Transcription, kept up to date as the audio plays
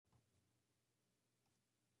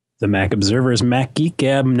The Mac Observer's Mac Geek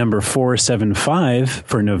Gab number 475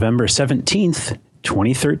 for November 17th,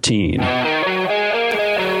 2013.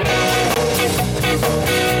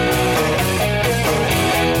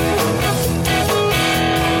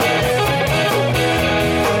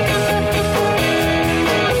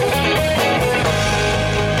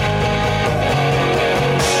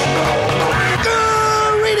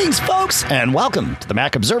 Greetings, folks, and welcome to the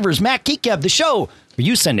Mac Observer's Mac Geek Gab, the show where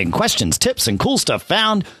you send in questions, tips, and cool stuff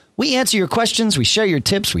found. We answer your questions, we share your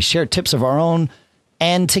tips, we share tips of our own,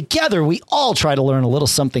 and together we all try to learn a little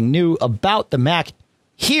something new about the Mac.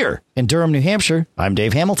 Here in Durham, New Hampshire, I'm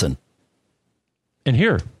Dave Hamilton. And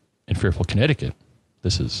here in Fairfield, Connecticut,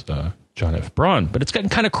 this is John F. Braun. But it's getting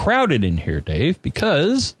kind of crowded in here, Dave,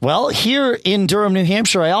 because... Well, here in Durham, New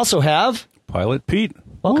Hampshire, I also have... Pilot Pete.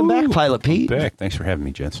 Welcome back, Pilot Pete. Back. Thanks for having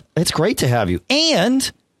me, gents. It's great to have you.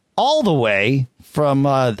 And all the way from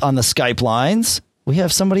on the Skype lines... we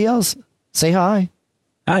have somebody else. Say hi.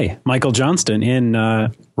 Hi, Michael Johnston in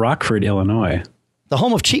Rockford, Illinois. The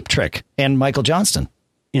home of Cheap Trick and Michael Johnston.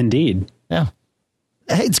 Indeed. Yeah.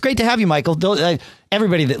 Hey, it's great to have you, Michael.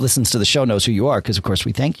 Everybody that listens to the show knows who you are because, of course,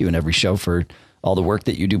 we thank you in every show for all the work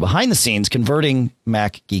that you do behind the scenes, converting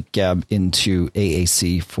Mac Geek Gab into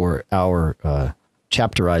AAC for our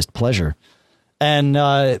chapterized pleasure. And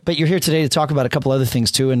but you're here today to talk about a couple other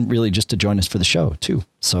things, too, and really just to join us for the show, too.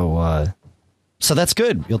 So that's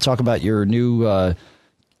good. You'll talk about your new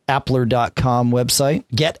Appler.com website.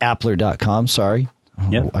 GetAppler.com, sorry.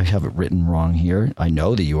 Yep. I have it written wrong here. I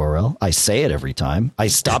know the URL. I say it every time. I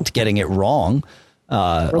stopped getting it wrong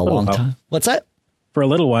a long time. What's that? For a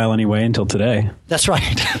little while anyway, until today. That's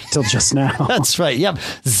right. Until just now. That's right. Yep.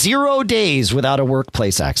 0 days without a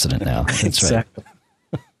workplace accident now. That's exactly.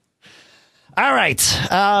 Right. All right.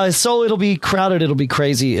 So it'll be crowded. It'll be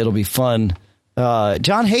crazy. It'll be fun.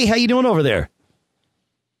 John, hey, how you doing over there?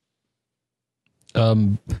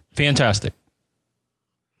 Fantastic.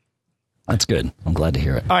 That's good. I'm glad to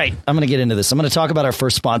hear it. All right, I'm going to get into this. I'm going to talk about our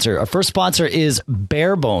first sponsor. Our first sponsor is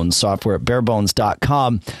Barebones software at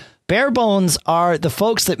barebones.com. Barebones are the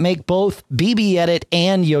folks that make both BB Edit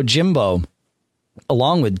and Yojimbo,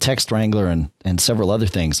 along with Text Wrangler and several other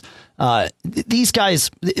things. These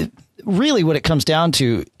guys, really what it comes down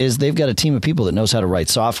to is they've got a team of people that knows how to write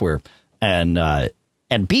software. And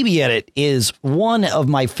BB Edit is one of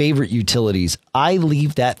my favorite utilities. I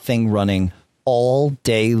leave that thing running all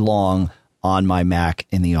day long on my Mac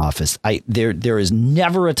in the office. There is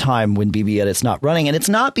never a time when BB Edit's not running, and it's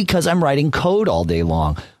not because I'm writing code all day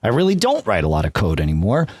long. I really don't write a lot of code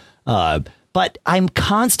anymore, but I'm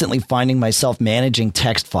constantly finding myself managing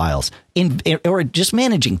text files or just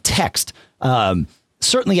managing text.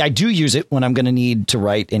 Certainly, I do use it when I'm going to need to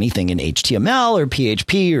write anything in HTML or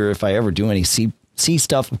PHP, or if I ever do any C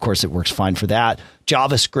stuff. Of course, it works fine for that.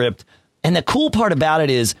 JavaScript. And the cool part about it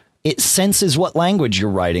is it senses what language you're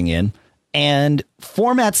writing in and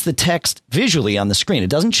formats the text visually on the screen. It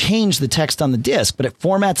doesn't change the text on the disk, but it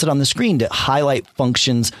formats it on the screen to highlight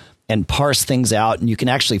functions and parse things out. And you can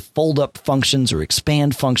actually fold up functions or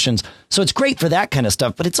expand functions. So it's great for that kind of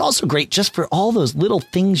stuff, but it's also great just for all those little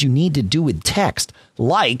things you need to do with text,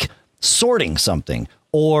 like sorting something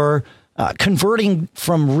or converting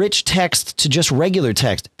from rich text to just regular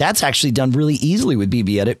text. That's actually done really easily with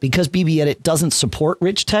BB Edit because BB Edit doesn't support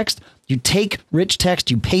rich text. You take rich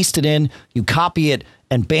text, you paste it in, you copy it,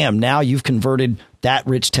 and bam, now you've converted that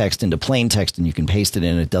rich text into plain text and you can paste it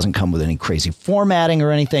in. It doesn't come with any crazy formatting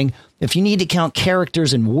or anything. If you need to count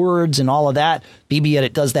characters and words and all of that, BB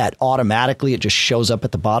Edit does that automatically. It just shows up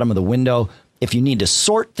at the bottom of the window. If you need to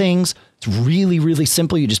sort things, it's really, really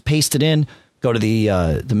simple. You just paste it in, go to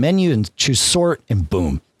the menu and choose sort, and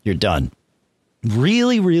boom, you're done.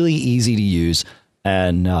 Really, really easy to use.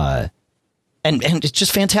 And it's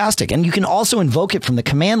just fantastic. And you can also invoke it from the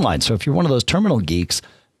command line. So if you're one of those terminal geeks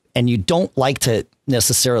and you don't like to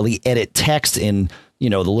necessarily edit text in, the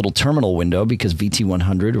little terminal window because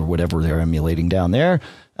VT100 or whatever they're emulating down there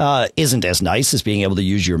isn't as nice as being able to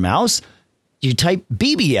use your mouse, you type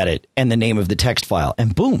BB Edit and the name of the text file,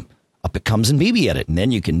 and boom, up it comes in BB Edit. And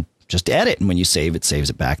then you can just edit. And when you save, it saves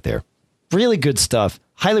it back there. Really good stuff.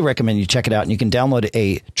 Highly recommend you check it out. And you can download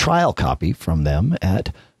a trial copy from them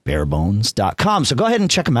at barebones.com. So go ahead and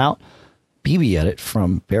check them out. BB Edit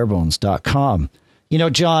from barebones.com.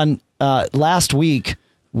 John, last week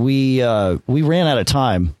we ran out of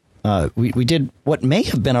time. We did what may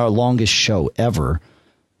have been our longest show ever.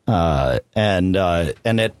 And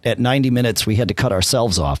at 90 minutes, we had to cut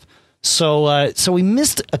ourselves off. So we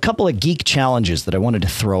missed a couple of geek challenges that I wanted to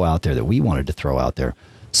throw out there, that we wanted to throw out there.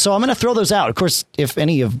 So I'm going to throw those out. Of course, if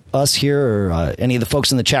any of us here or any of the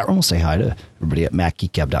folks in the chat room will say hi to everybody at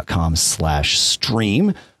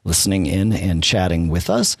macgeekgab.com/stream, listening in and chatting with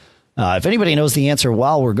us. If anybody knows the answer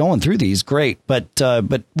while we're going through these, great. But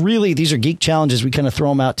really, these are geek challenges. We kind of throw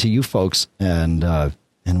them out to you folks, and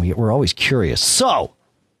we're always curious. So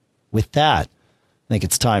with that, I think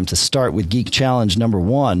it's time to start with Geek Challenge number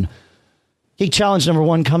 1. Geek Challenge number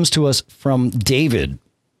 1 comes to us from David.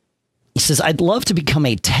 He says, I'd love to become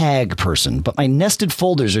a tag person, but my nested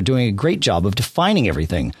folders are doing a great job of defining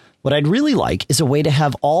everything. What I'd really like is a way to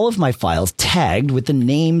have all of my files tagged with the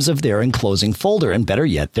names of their enclosing folder, and better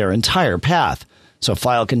yet, their entire path. So a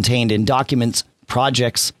file contained in Documents,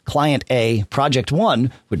 Projects, Client A, Project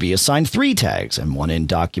 1 would be assigned 3 tags, and one in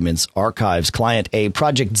Documents, Archives, Client A,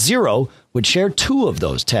 Project 0 would share 2 of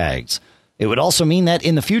those tags. It would also mean that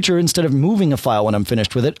in the future, instead of moving a file when I'm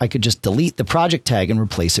finished with it, I could just delete the project tag and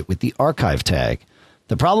replace it with the archive tag.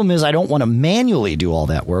 The problem is I don't want to manually do all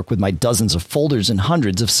that work with my dozens of folders and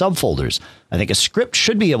hundreds of subfolders. I think a script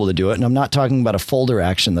should be able to do it, and I'm not talking about a folder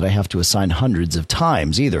action that I have to assign hundreds of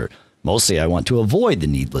times either. Mostly I want to avoid the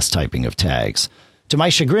needless typing of tags. To my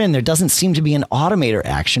chagrin, there doesn't seem to be an automator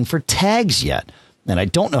action for tags yet, and I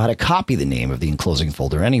don't know how to copy the name of the enclosing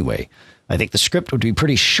folder anyway. I think the script would be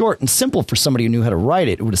pretty short and simple for somebody who knew how to write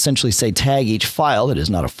it. It would essentially say tag each file that is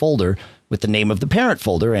not a folder with the name of the parent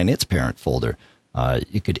folder and its parent folder.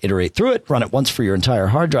 You could iterate through it, run it once for your entire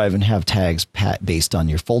hard drive, and have tags based on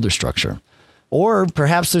your folder structure. Or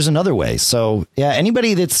perhaps there's another way. So, yeah,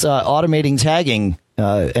 anybody that's automating tagging,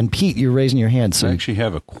 and Pete, you're raising your hand. So I actually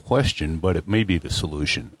have a question, but it may be the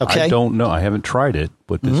solution. Okay. I don't know. I haven't tried it,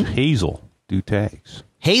 but does Hazel do tags?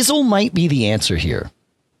 Hazel might be the answer here.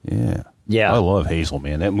 Yeah. Yeah. I love Hazel,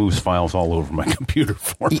 man. That moves files all over my computer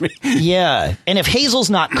for me. Yeah. And if Hazel's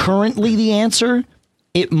not currently the answer,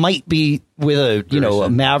 it might be with a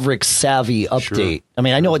Mavericks savvy update. Sure. I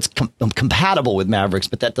mean, I know it's compatible with Mavericks,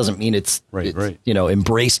 but that doesn't mean it's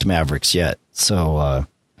embraced Mavericks yet. So,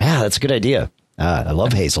 yeah, that's a good idea. I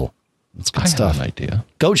love Hazel. That's good stuff. I have an idea.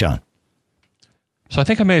 Go, John. So I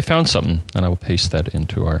think I may have found something, and I will paste that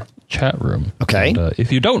into our chat room. Okay. And,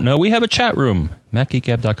 if you don't know, we have a chat room,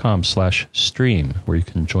 macgeekgab.com/stream, where you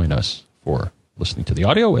can join us for listening to the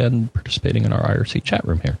audio and participating in our IRC chat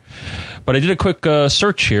room here. But I did a quick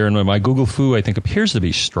search here, and my Google Foo, I think, appears to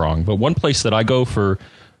be strong. But one place that I go for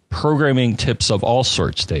programming tips of all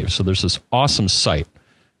sorts, Dave. So there's this awesome site,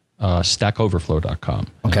 stackoverflow.com.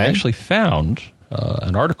 Okay. I actually found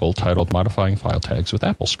an article titled Modifying File Tags with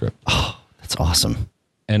AppleScript. Oh, that's awesome.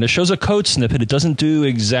 And it shows a code snippet. It doesn't do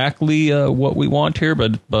exactly what we want here,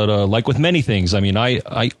 but like with many things, I mean,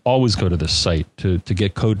 I always go to this site to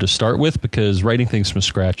get code to start with, because writing things from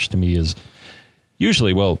scratch to me is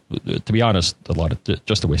usually, well, to be honest,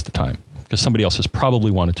 just a waste of time, because somebody else has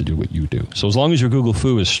probably wanted to do what you do. So as long as your Google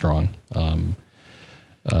Foo is strong,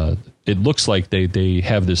 it looks like they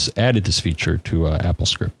have added this feature to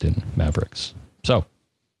AppleScript in Mavericks. So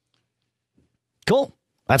cool.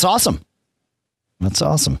 That's awesome. That's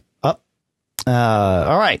awesome. All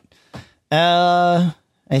right.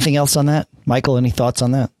 Anything else on that, Michael? Any thoughts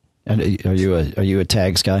on that? Are you a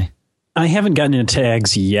tags guy? I haven't gotten into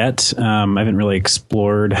tags yet. I haven't really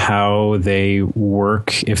explored how they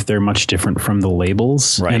work, if they're much different from the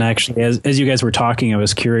labels. Right. And actually, as you guys were talking, I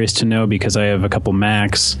was curious to know, because I have a couple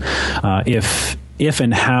Macs, if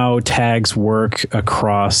and how tags work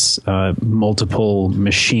across multiple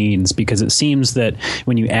machines, because it seems that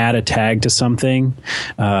when you add a tag to something,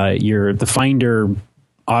 the Finder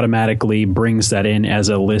automatically brings that in as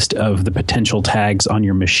a list of the potential tags on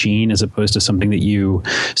your machine, as opposed to something that you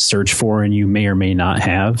search for and you may or may not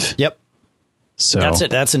have. Yep. So that's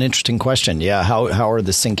it. That's an interesting question. Yeah. How are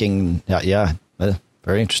the syncing? Yeah.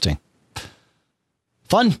 Very interesting.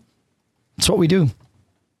 Fun. That's what we do.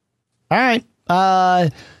 All right.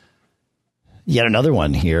 Yet another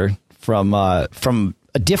one here from a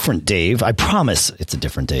different Dave. I promise it's a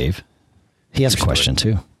different Dave. He has a question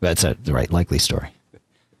too. That's the right likely story.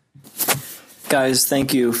 Guys,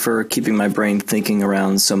 thank you for keeping my brain thinking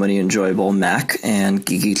around so many enjoyable Mac and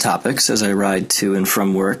geeky topics as I ride to and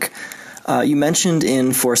from work. You mentioned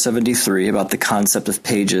in 473 about the concept of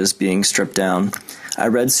pages being stripped down. I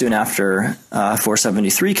read soon after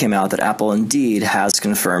 473 came out that Apple indeed has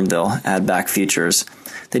confirmed they'll add back features.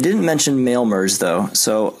 They didn't mention mail merge, though,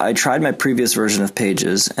 so I tried my previous version of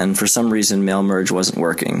Pages, and for some reason mail merge wasn't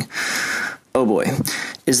working. Oh boy.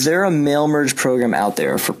 Is there a mail merge program out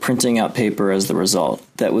there for printing out paper as the result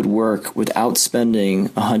that would work without spending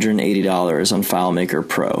 $180 on FileMaker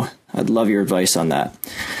Pro? I'd love your advice on that.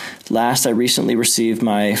 Last, I recently received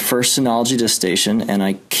my first Synology disk station, and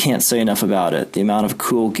I can't say enough about it. The amount of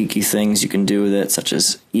cool, geeky things you can do with it, such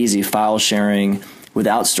as easy file sharing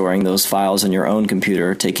without storing those files in your own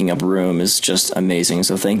computer, taking up room, is just amazing.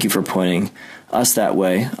 So thank you for pointing us that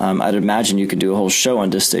way. I'd imagine you could do a whole show on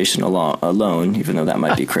disk station alone, even though that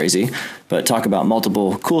might be crazy, but talk about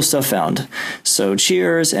multiple cool stuff found. So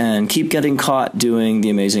cheers, and keep getting caught doing the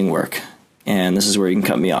amazing work. And this is where you can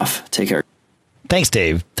cut me off. Take care. Thanks,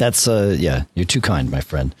 Dave. That's, you're too kind, my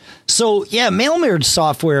friend. So, yeah, mail merge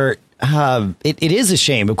software, it is a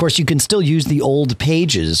shame. Of course, you can still use the old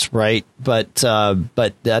pages, right? But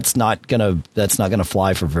that's not gonna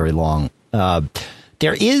fly for very long.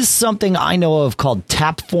 There is something I know of called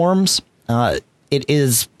Tapforms. It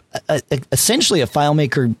is essentially a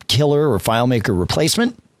FileMaker killer or FileMaker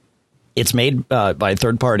replacement. It's made by a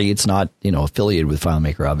third party. It's not, affiliated with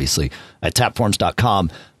FileMaker, obviously, at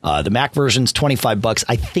tapforms.com. The Mac version's $25.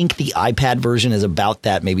 I think the iPad version is about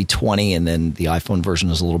that, maybe 20, and then the iPhone version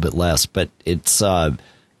is a little bit less. But it's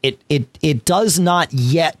it does not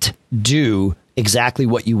yet do exactly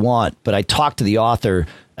what you want. But I talked to the author,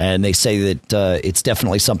 and they say that it's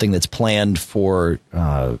definitely something that's planned for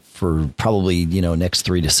probably next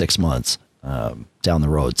 3 to 6 months. Down the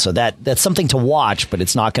road, so that's something to watch, but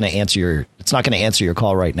it's not going to answer your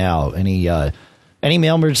call right now. Any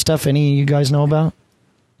mail merge stuff any of you guys know about?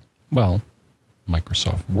 Well,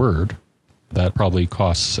 Microsoft Word, that probably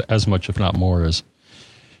costs as much, if not more, as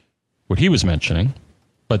what he was mentioning.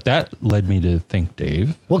 But that led me to think,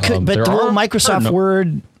 Dave. Well, Microsoft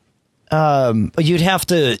Word, you'd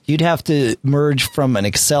have to merge from an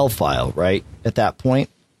Excel file, right? At that point.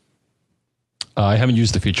 I haven't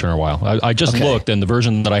used the feature in a while. I just looked, and the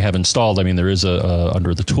version that I have installed, there is a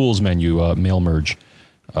under the tools menu, mail merge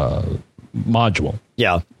module,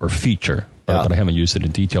 or feature, but I haven't used it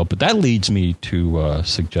in detail. But that leads me to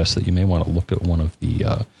suggest that you may want to look at one of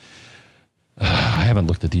the. I haven't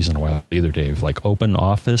looked at these in a while either, Dave. Like Open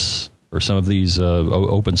Office or some of these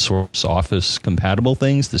open source Office compatible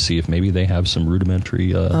things to see if maybe they have some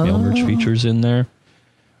rudimentary mail merge features in there.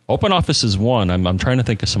 OpenOffice is one. I'm trying to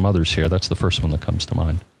think of some others here. That's the first one that comes to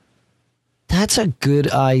mind. That's a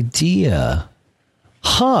good idea.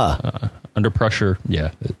 Huh. Under pressure,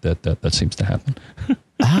 yeah, that seems to happen.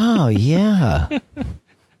 Oh, yeah.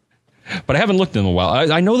 But I haven't looked in a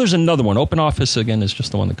while. I know there's another one. OpenOffice, again, is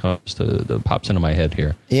just the one that pops into my head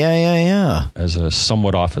here. Yeah. As a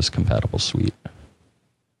somewhat Office-compatible suite.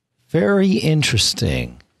 Very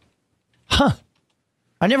interesting. Huh.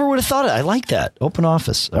 I never would have thought it. I like that. Open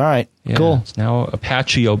Office. All right. Yeah, cool. It's now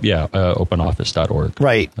Apache, openoffice.org.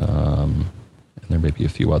 Right. And there may be a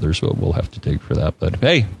few others, but we'll have to dig for that. But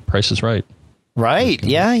hey, price is right. Right.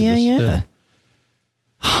 Yeah.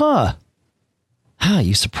 Huh.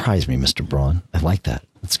 You surprised me, Mr. Braun. I like that.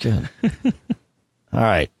 That's good. All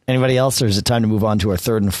right. Anybody else, or is it time to move on to our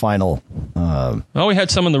third and final? Well, we had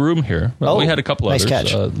some in the room here. Well, we had a couple nice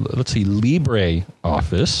others. Catch. Let's see, LibreOffice.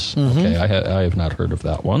 Mm-hmm. Okay, I have not heard of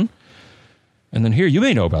that one. And then here, you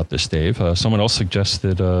may know about this, Dave. Someone else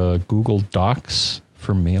suggested Google Docs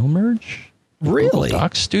for mail merge. Really? Google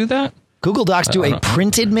Docs do that? Google Docs do a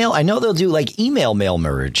printed mail? I know they'll do like email mail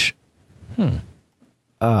merge.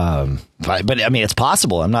 But it's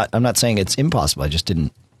possible. I'm not saying it's impossible. I just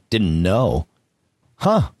didn't know.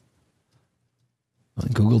 Huh.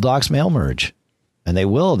 Google Docs mail merge. And they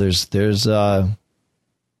will. There's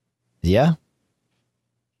yeah.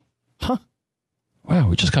 Huh. Wow,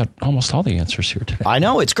 we just got almost all the answers here today. I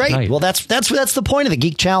know, it's great. Tonight. Well, that's the point of the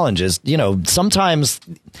Geek Challenge is, sometimes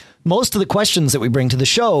most of the questions that we bring to the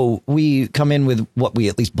show, we come in with what we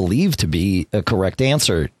at least believe to be a correct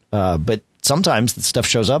answer. But sometimes the stuff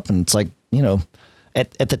shows up and it's like,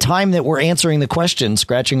 at the time that we're answering the question,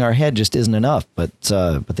 scratching our head just isn't enough. But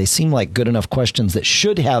they seem like good enough questions that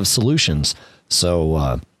should have solutions.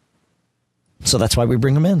 So that's why we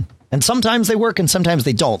bring them in. And sometimes they work and sometimes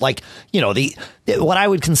they don't. Like, what I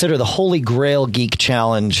would consider the Holy Grail Geek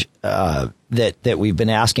Challenge that we've been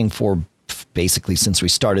asking for basically since we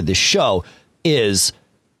started this show is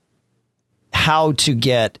how to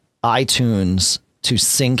get iTunes to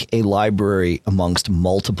sync a library amongst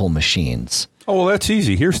multiple machines. Oh, well, that's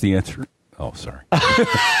easy. Here's the answer. Oh, sorry.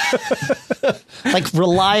 Like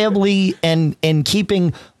reliably and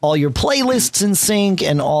keeping all your playlists in sync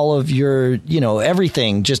and all of your,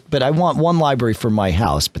 everything. But I want one library for my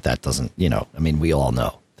house, but that doesn't, we all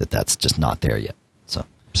know that that's just not there yet. So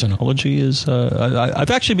Synology is, I've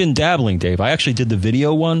actually been dabbling, Dave. I actually did the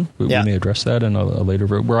video one. We may address that in a later,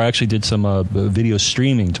 where I actually did some video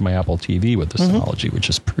streaming to my Apple TV with the Synology, which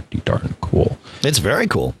is pretty darn cool. It's very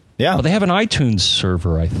cool. Yeah. Well, they have an iTunes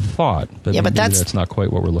server, I thought. But Yeah, but maybe that's not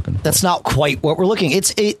quite what we're looking for. That's not quite what we're looking.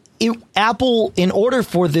 Apple, in order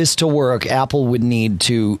for this to work, Apple would need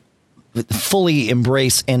to fully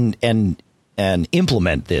embrace and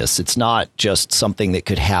implement this. It's not just something that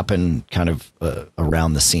could happen kind of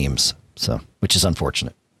around the seams. So, which is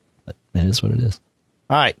unfortunate. But it is what it is.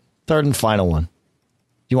 All right, third and final one. Do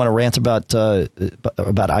you want to rant about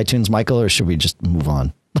iTunes, Michael, or should we just move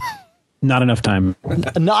on? Not enough time.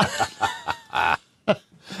 Not.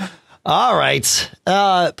 All right.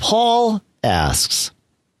 Paul asks,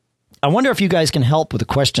 I wonder if you guys can help with a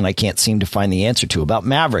question I can't seem to find the answer to about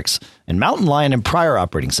Mavericks. In Mountain Lion and prior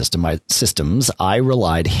operating systems, I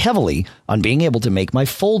relied heavily on being able to make my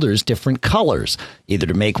folders different colors, either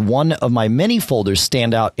to make one of my many folders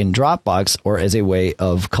stand out in Dropbox or as a way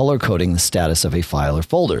of color coding the status of a file or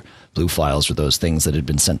folder. Blue files were those things that had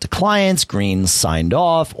been sent to clients, green signed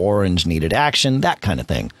off, orange needed action, that kind of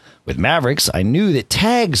thing. With Mavericks, I knew that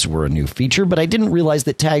tags were a new feature, but I didn't realize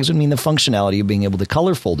that tags would mean the functionality of being able to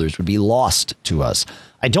color folders would be lost to us.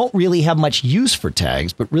 I don't really have much use for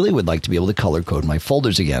tags, but really would like to be able to color code my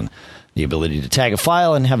folders again. The ability to tag a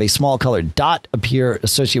file and have a small colored dot appear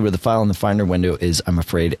associated with the file in the Finder window is, I'm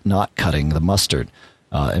afraid, not cutting the mustard.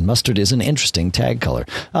 And mustard is an interesting tag color.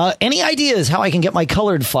 Any ideas how I can get my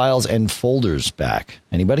colored files and folders back?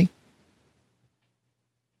 Anybody?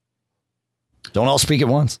 Don't all speak at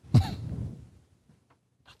once.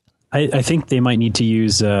 I think they might need to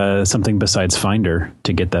use something besides Finder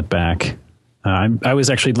to get that back. I was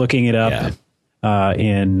actually looking it up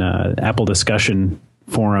in Apple discussion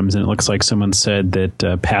forums, and it looks like someone said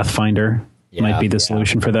that Pathfinder might be the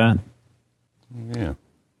solution for that. Yeah.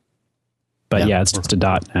 But it's just a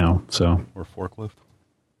dot now. So Or forklift.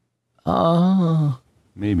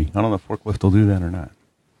 Maybe. I don't know if forklift will do that or not.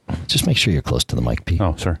 Just make sure you're close to the mic, Pete.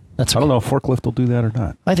 Oh, sorry. That's I don't know if forklift will do that or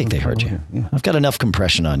not. I think they heard you. Yeah. I've got enough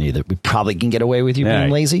compression on you that we probably can get away with you being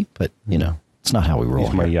lazy, but, it's not how we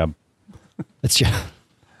roll. It's just...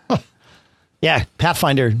 Yeah,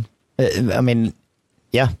 Pathfinder.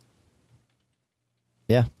 Yeah,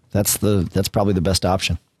 that's probably the best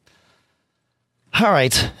option. All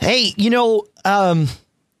right. Hey, it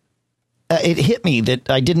hit me that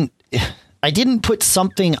I didn't put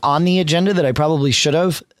something on the agenda that I probably should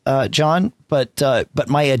have, John, but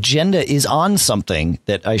my agenda is on something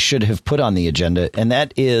that I should have put on the agenda, and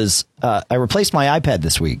that is I replaced my iPad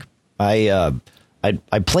this week. I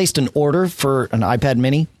placed an order for an iPad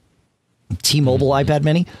Mini, T-Mobile iPad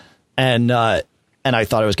Mini, and I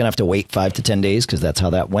thought I was going to have to wait 5 to 10 days because that's how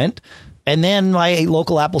that went. And then my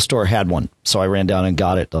local Apple store had one, so I ran down and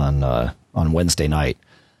got it on Wednesday night.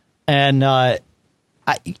 And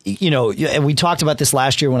we talked about this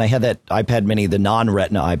last year when I had that iPad Mini, the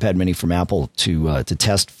non-Retina iPad Mini from Apple to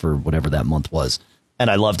test for whatever that month was,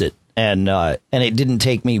 and I loved it. And it didn't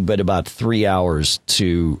take me but about 3 hours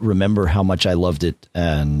to remember how much I loved it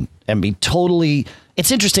and be totally.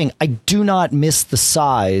 It's interesting. I do not miss the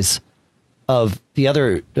size of the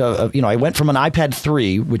other. I went from an iPad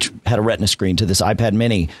 3, which had a Retina screen, to this iPad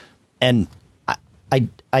Mini, and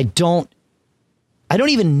I don't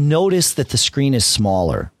even notice that the screen is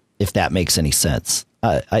smaller, if that makes any sense.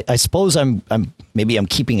 I suppose I'm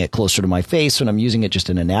keeping it closer to my face when I'm using it just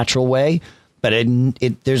in a natural way. But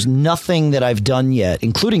there's nothing that I've done yet,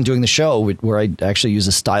 including doing the show, where I actually use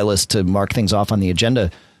a stylus to mark things off on the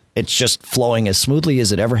agenda. It's just flowing as smoothly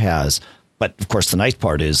as it ever has. But, of course, the nice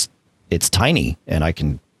part is it's tiny, and I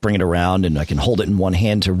can bring it around, and I can hold it in one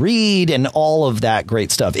hand to read, and all of that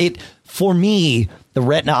great stuff. For me, the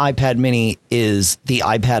Retina iPad Mini is the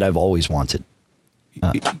iPad I've always wanted.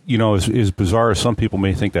 As bizarre as some people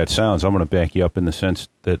may think that sounds, I'm going to back you up in the sense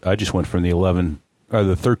that I just went from the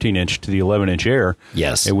 13-inch to the 11-inch Air.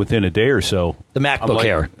 Yes. And within a day or so. The MacBook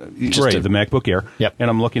Air. Right, the MacBook Air. Yep. And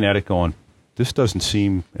I'm looking at it going, this doesn't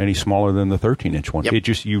seem any smaller than the 13-inch one. Yep.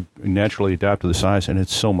 You naturally adapt to the size, and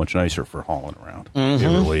it's so much nicer for hauling around. Mm-hmm. It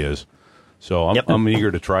really is. So I'm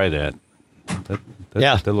eager to try that.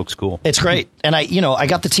 That looks cool. It's great. And I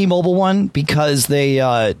got the T-Mobile one because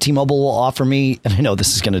T-Mobile will offer me, and I know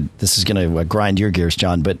this is gonna grind your gears,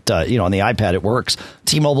 John, but on the iPad it works.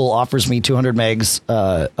 T-Mobile offers me 200 megs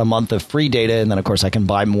a month of free data, and then of course I can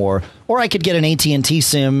buy more, or I could get an AT&T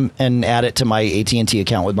SIM and add it to my AT&T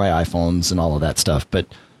account with my iPhones and all of that stuff. But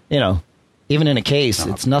even in a case,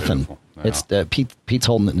 it's nothing. No. It's Pete's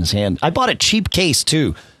holding it in his hand. I bought a cheap case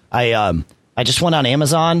too. I just went on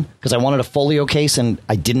Amazon because I wanted a folio case, and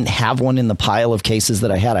I didn't have one in the pile of cases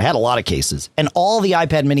that I had. I had a lot of cases, and all the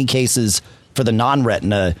iPad Mini cases for the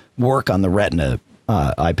non-Retina work on the Retina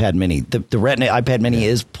iPad Mini. The Retina iPad Mini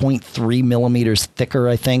is 0.3 millimeters thicker,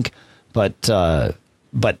 I think, but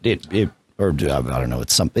but or I don't know.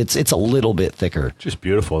 It's a little bit thicker. Just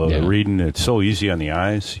beautiful though. The reading, it's so easy on the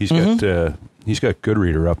eyes. He's got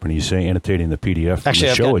Goodreader up, and he's annotating the PDF from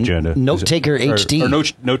the show agenda. Note Taker HD. Or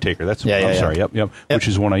Note Taker. That's I'm sorry. Yep. Which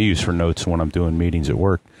is one I use for notes when I'm doing meetings at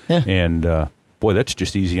work. Yeah. And boy, that's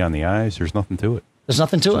just easy on the eyes. There's nothing to it. There's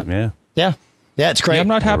nothing to it. Yeah. Yeah. Yeah, it's great. Yeah, I'm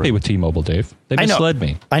not happy with T-Mobile, Dave. They misled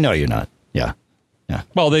me. I know you're not. Yeah. Yeah.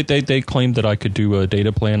 Well, they claimed that I could do a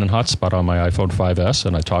data plan and hotspot on my iPhone 5S,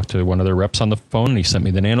 and I talked to one of their reps on the phone, and he sent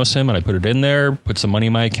me the Nano SIM, and I put it in there, put some money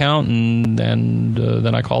in my account, and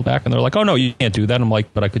then I called back, and they're like, "Oh no, you can't do that." I'm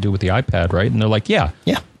like, "But I could do it with the iPad, right?" And they're like, "Yeah."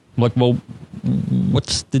 Yeah. I'm like, "Well,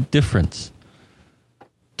 what's the difference?"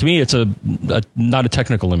 To me, it's not a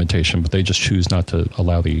technical limitation, but they just choose not to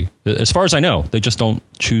allow as far as I know, they just don't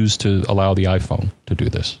choose to allow the iPhone to do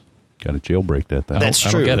this. Got to jailbreak that thing. That's true.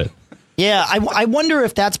 I don't get it. Yeah, I wonder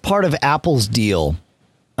if that's part of Apple's deal,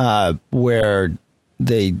 where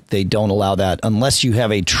they don't allow that unless you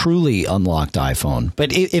have a truly unlocked iPhone.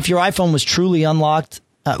 But if your iPhone was truly unlocked,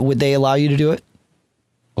 would they allow you to do it?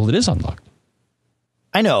 Well, it is unlocked.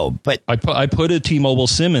 I know, but I put a T-Mobile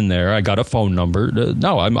SIM in there. I got a phone number.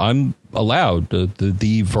 No, I'm allowed. The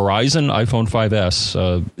Verizon iPhone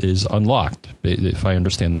 5S is unlocked, if I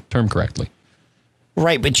understand the term correctly.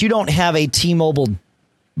 Right, but you don't have a T-Mobile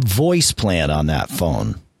voice plan on that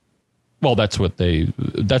phone. Well, that's what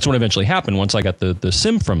eventually happened once I got the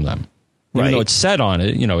SIM from them. Even though it said on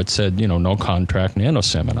it, it said, no contract Nano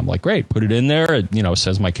SIM. And I'm like, great, put it in there. It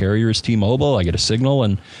says my carrier is T-Mobile. I get a signal.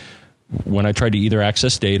 And when I tried to either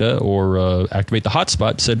access data or activate the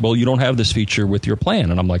hotspot, it said, well, you don't have this feature with your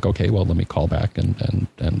plan. And I'm like, okay, well, let me call back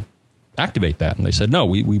and activate that. And they said, no,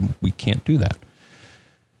 we can't do that.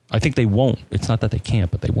 I think they won't. It's not that they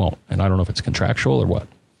can't, but they won't. And I don't know if it's contractual or what.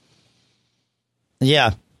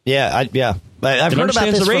 Yeah. I've heard about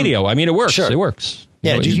this the radio. It works. Sure. It works.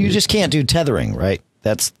 Yeah, you just can't do tethering, right?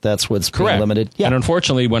 That's what's correct. Limited. Yeah. And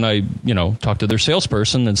unfortunately, when I talked to their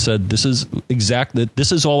salesperson and said this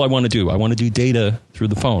is all I want to do. I want to do data through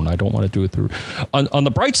the phone. I don't want to do it through. On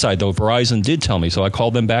the bright side, though, Verizon did tell me. So I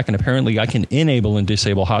called them back, and apparently I can enable and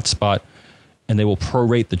disable hotspot, and they will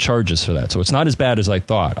prorate the charges for that. So it's not as bad as I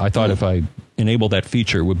thought. I thought if I enable that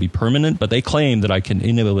feature, it would be permanent, but they claim that I can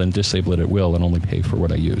enable and disable it at will and only pay for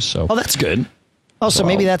what I use. So that's good. So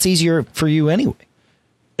maybe that's easier for you anyway.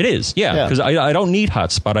 It is, yeah, because I don't need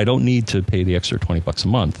hotspot. I don't need to pay the extra $20 a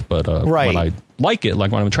month. But when I like it,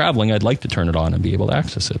 like when I'm traveling, I'd like to turn it on and be able to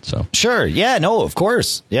access it. So sure, yeah, no, of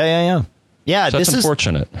course, yeah. So that's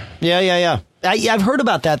unfortunate. Yeah. I've heard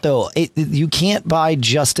about that though. You can't buy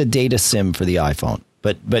just a data SIM for the iPhone,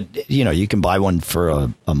 but you can buy one for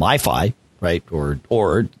a MiFi, right, or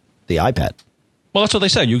the iPad. Well, that's what they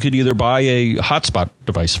said. You could either buy a hotspot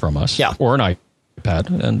device from us, or an iPad,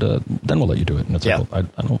 and then we'll let you do it. And it's like, well,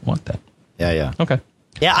 I don't want that. Yeah. Okay.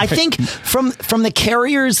 Yeah, I think from the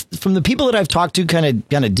carriers, from the people that I've talked to, kind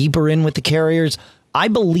of deeper in with the carriers, I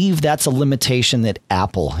believe that's a limitation that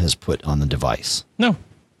Apple has put on the device. No.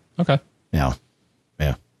 Okay. Yeah.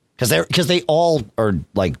 Because they all are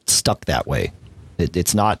like stuck that way.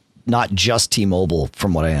 It's not just T-Mobile,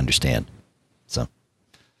 from what I understand. So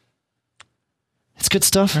it's good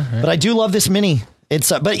stuff. Right. But I do love this Mini. It's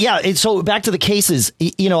so back to the cases.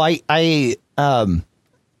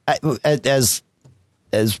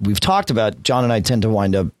 As we've talked about, John and I tend to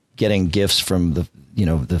wind up getting gifts from the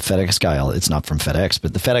FedEx guy. It's not from FedEx,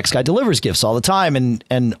 but the FedEx guy delivers gifts all the time,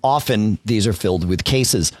 and often these are filled with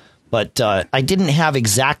cases. But I didn't have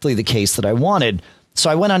exactly the case that I wanted, so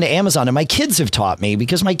I went onto Amazon, and my kids have taught me,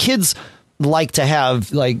 because my kids like to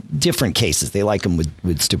have like different cases. They like them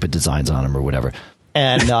with stupid designs on them or whatever.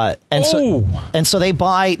 And so they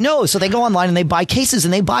go online and they buy cases,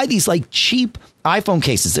 and they buy these like cheap iPhone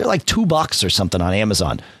cases. They're like $2 or something on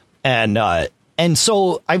Amazon. And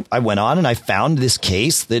so I went on and I found this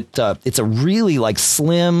case that it's a really like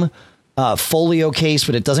slim folio case,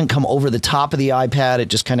 but it doesn't come over the top of the iPad. It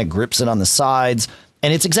just kind of grips it on the sides,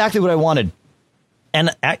 and it's exactly what I wanted.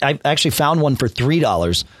 And I actually found one for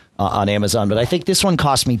 $3 on Amazon, but I think this one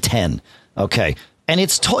cost me $10. Okay. And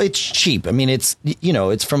it's cheap. I mean, it's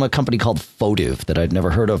from a company called Photive that I'd never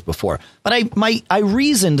heard of before. But I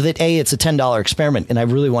reasoned that A, it's a $10 experiment, and I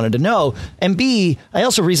really wanted to know. And B, I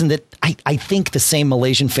also reasoned that I think the same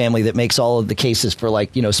Malaysian family that makes all of the cases for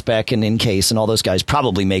Spec and Incase and all those guys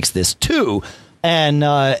probably makes this too. And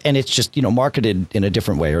it's just, marketed in a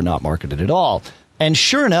different way or not marketed at all. And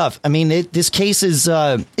sure enough, I mean, this case is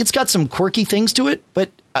it's got some quirky things to it,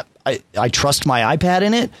 but I trust my iPad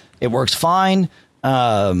in it. It works fine.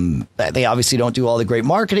 They obviously don't do all the great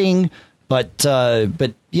marketing, but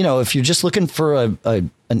if you're just looking for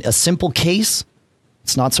a simple case,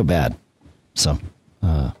 It's not so bad. So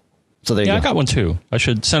there you go. I got one too. I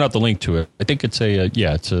should send out the link to it. I think it's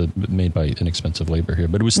it's made by Inexpensive Labor here,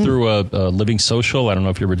 but it was through Living Social. I don't know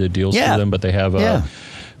if you ever did deals through them, but they have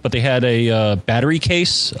but they had a battery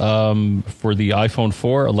case for the iPhone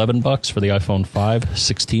 4, $11, for the iPhone 5,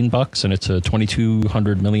 $16, and it's a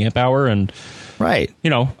 2200 milliamp hour. And right,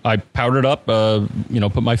 I powered it up,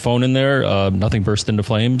 put my phone in there, nothing burst into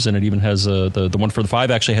flames, and it even has the one for the 5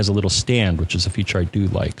 actually has a little stand, which is a feature I do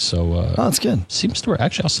like. So that's good. Seems to work.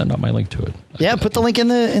 Actually, I'll send out my link to it. Yeah, put the link in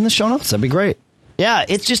the show notes. That'd be great. Yeah,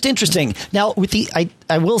 it's just interesting. Now with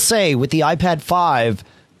I will say with the iPad 5.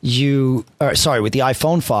 With the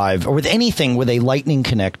iPhone 5 or with anything with a lightning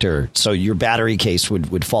connector, so your battery case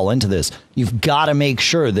would fall into this, you've got to make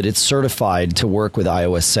sure that it's certified to work with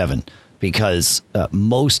iOS 7 because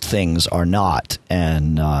most things are not,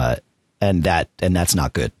 and that's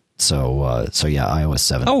not good. So yeah, iOS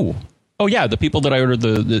 7. Oh yeah, the people that I ordered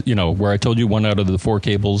where I told you one out of the 4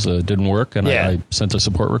 cables didn't work, and I sent a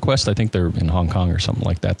support request. I think they're in Hong Kong or something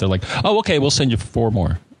like that. They're like, oh okay, we'll send you 4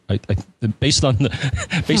 more. Based on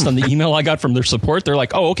the email I got from their support, they're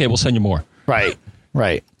like, "Oh, okay, we'll send you more." Right.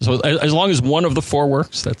 So as long as one of the 4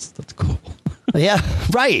 works, that's cool. Yeah.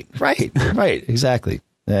 Right. Exactly.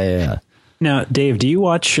 Yeah. Now, Dave, do you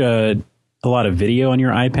watch a lot of video on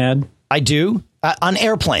your iPad? I do. On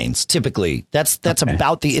airplanes, typically. That's okay.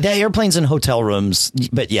 About the airplanes and hotel rooms.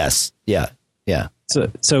 But yes, yeah.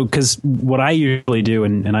 So because what I usually do,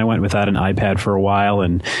 and I went without an iPad for a while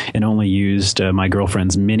and only used my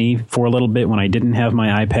girlfriend's Mini for a little bit when I didn't have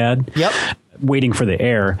my iPad. Yep. Waiting for the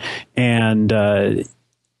Air. And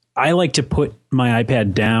I like to put my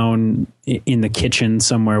iPad down in the kitchen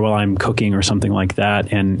somewhere while I'm cooking or something like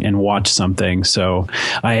that and watch something. So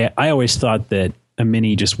I always thought that a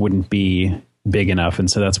Mini just wouldn't be big enough. And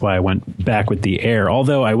so that's why I went back with the Air.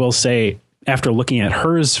 Although I will say, after looking at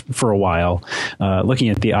hers for a while, looking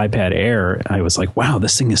at the iPad Air, I was like, wow,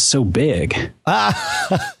 this thing is so big.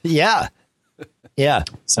 Yeah.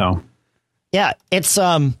 So, yeah, it's,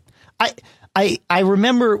 I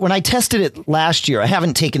remember when I tested it last year, I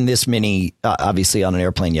haven't taken this Mini, obviously on an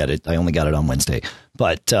airplane yet. I only got it on Wednesday,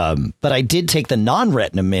 but I did take the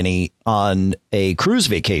non-Retina Mini on a cruise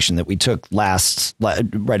vacation that we took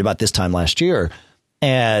right about this time last year.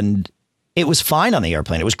 And it was fine on the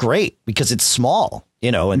airplane. It was great because it's small,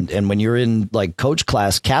 and when you're in like coach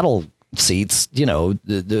class cattle seats, it's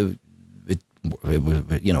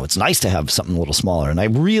nice to have something a little smaller. And I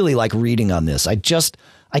really like reading on this. I just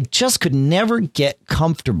could never get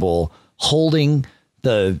comfortable holding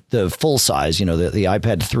the full size, the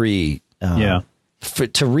iPad 3.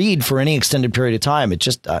 To read for any extended period of time. I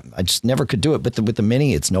just never could do it. But with the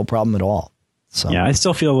Mini, it's no problem at all. So. Yeah, I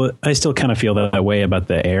still kind of feel that way about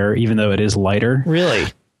the Air, even though it is lighter. Really?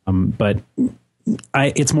 But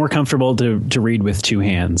it's more comfortable to read with 2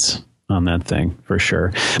 hands on that thing for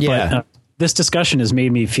sure. Yeah. But this discussion has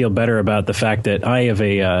made me feel better about the fact that I have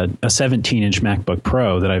a 17-inch MacBook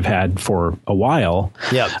Pro that I've had for a while.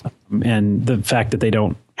 Yep. And the fact that they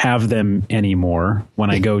don't have them anymore when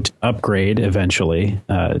I go to upgrade eventually,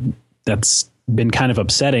 that's been kind of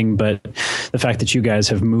upsetting, but the fact that you guys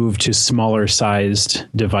have moved to smaller sized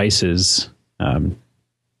devices kind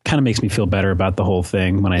of makes me feel better about the whole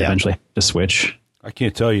thing when I eventually have to switch. I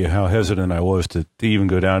can't tell you how hesitant I was to even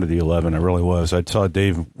go down to the 11. I really was. I saw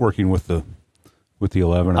Dave working with the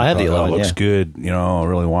 11. I had the 11. It looks good. I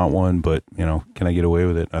really want one, but can I get away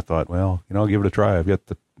with it? I thought, well, I'll give it a try. I've got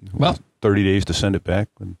 30 days to send it back.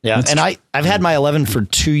 And I've had my 11 for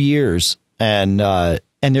 2 years, and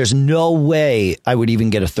there's no way I would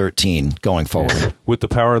even get a 13 going forward. With the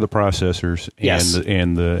power of the processors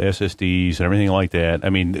and the SSDs and everything like that.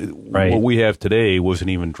 I mean, what we have today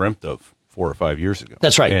wasn't even dreamt of 4 or 5 years ago.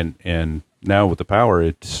 That's right. And now with the power,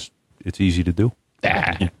 it's easy to do.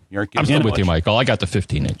 I'm still with you, Michael. I got the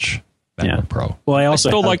 15-inch MacBook Pro. Well, I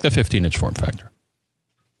still like the 15-inch form factor.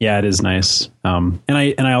 Yeah, it is nice. And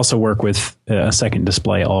I also work with a second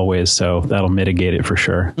display always, so that'll mitigate it for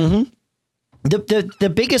sure. Mm-hmm.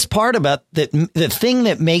 The biggest part about the thing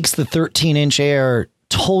that makes the 13-inch Air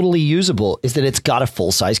totally usable is that it's got a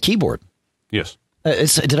full-size keyboard. Yes.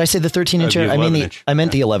 Did I say the 13-inch Air? I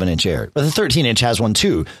meant the 11-inch Air. But the 13-inch has one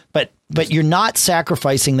too. But you're not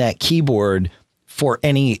sacrificing that keyboard for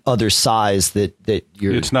any other size that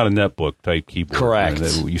you're... It's not a netbook type keyboard. Correct.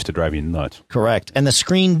 That used to drive you nuts. Correct. And the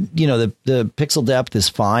screen, the pixel depth is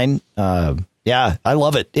fine. Yeah, I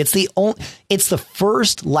love it. It's the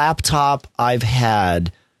first laptop I've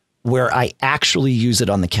had where I actually use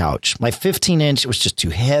it on the couch. My 15-inch was just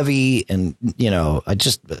too heavy, and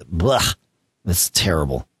it's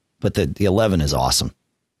terrible. But the 11 is awesome.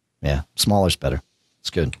 Yeah, smaller's better. It's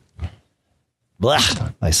good. Blah,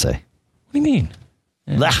 I say. What do you mean?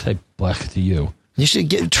 Blah. I say black to you. You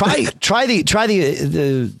should try the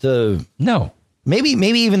No. Maybe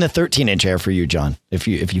even the 13-inch air for you, John. If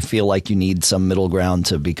you feel like you need some middle ground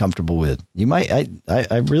to be comfortable with, you might. I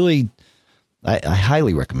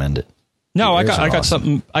highly recommend it. No, I got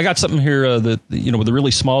something here that with a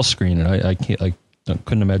really small screen, and I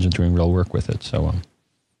couldn't imagine doing real work with it. So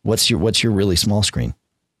what's your really small screen?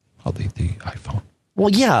 Oh, the iPhone. Well,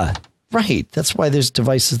 yeah, right. That's why there's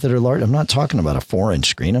devices that are large. I'm not talking about a 4-inch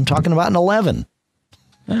screen. I'm talking about an 11.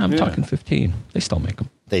 Yeah, I'm talking 15. They still make them.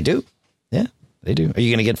 They do. Yeah, they do. Are you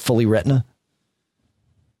going to get fully Retina?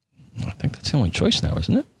 I think that's the only choice now,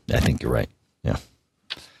 isn't it? I think you're right. Yeah.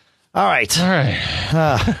 All right.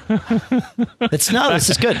 This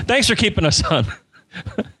is good. Thanks for keeping us on.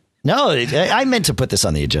 No, I meant to put this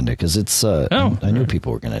on the agenda because it's. I knew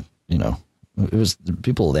people were going to. It was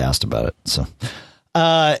people had asked about it. So,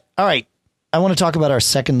 all right. I want to talk about our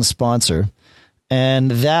second sponsor,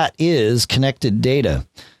 and that is Connected Data.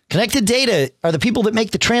 Connected Data are the people that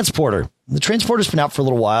make the transporter. The transporter's been out for a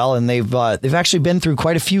little while, and they've actually been through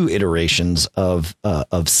quite a few iterations of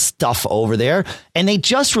stuff over there, and they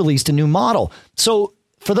just released a new model. So,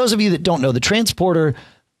 for those of you that don't know, the transporter,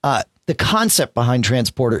 the concept behind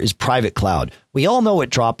transporter is private cloud. We all know what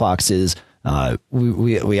Dropbox is.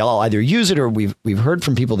 We all either use it or we've heard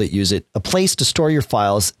from people that use it. A place to store your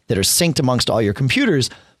files that are synced amongst all your computers.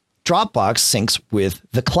 Dropbox syncs with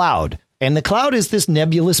the cloud. And the cloud is this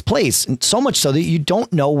nebulous place, and so much so that you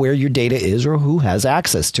don't know where your data is or who has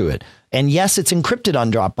access to it. And yes, it's encrypted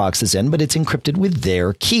on Dropbox's end, but it's encrypted with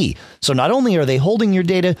their key. So not only are they holding your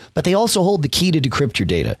data, but they also hold the key to decrypt your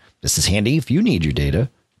data. This is handy if you need your data,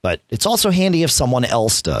 but it's also handy if someone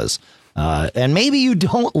else does. And maybe you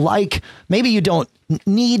don't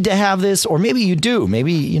need to have this, or maybe you do.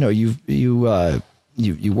 Maybe, you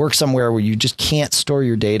work somewhere where you just can't store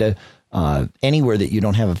your data anywhere that you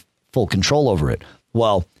don't have full control over it.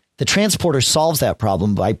 Well, the transporter solves that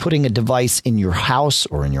problem by putting a device in your house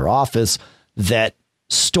or in your office that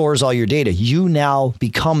stores all your data. You now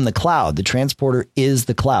become the cloud. The transporter is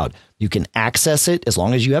the cloud. You can access it as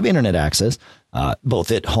long as you have internet access, both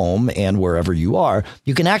at home and wherever you are.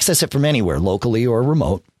 You can access it from anywhere, locally or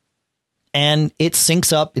remote. And it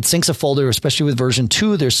syncs up. It syncs a folder, especially with version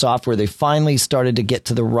 2 of their software. They finally started to get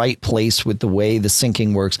to the right place with the way the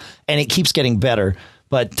syncing works, and it keeps getting better.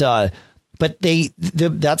 But that's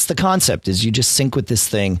the concept, is you just sync with this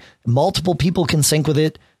thing. Multiple people can sync with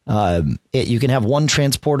it. You can have one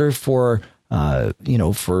transporter for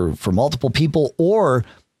multiple people, or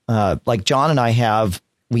like John and I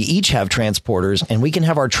we each have transporters, and we can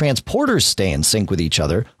have our transporters stay in sync with each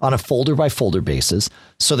other on a folder by folder basis,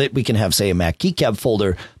 so that we can have, say, a Mac Geek Gab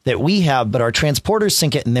folder that we have, but our transporters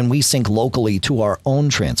sync it, and then we sync locally to our own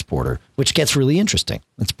transporter, which gets really interesting.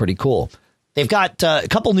 It's pretty cool. They've got a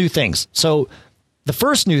couple new things. So the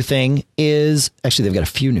first new thing is, actually, they've got a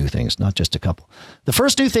few new things, not just a couple. The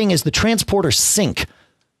first new thing is the transporter sync.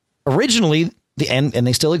 Originally, and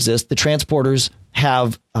they still exist, the transporters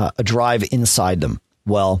have a drive inside them.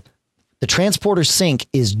 Well, the transporter sync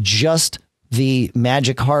is just the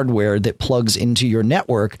magic hardware that plugs into your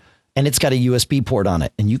network, and it's got a USB port on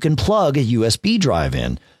it, and you can plug a USB drive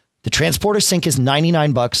in. The transporter sync is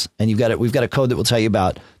 $99, and we've got a code that we'll tell you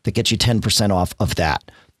about that gets you 10% off of that.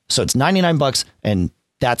 So it's $99, and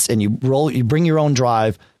you bring your own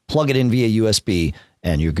drive, plug it in via USB,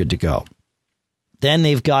 and you're good to go. Then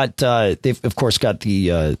they've of course got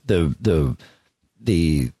the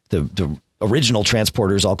original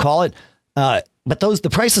transporters, I'll call it. But the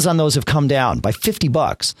prices on those have come down by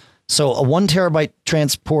 $50. So a 1 terabyte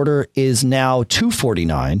transporter is now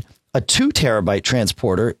 $249. A 2 terabyte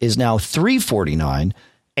transporter is now $349,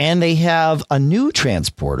 and they have a new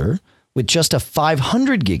transporter with just a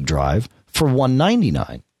 500 gig drive for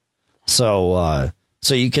 $199. So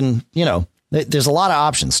you can, there's a lot of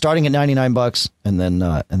options starting at $99 and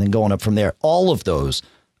then going up from there. All of those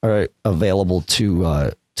are available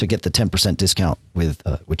to get the 10% discount with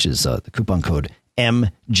which is the coupon code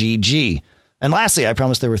MGG. And lastly, I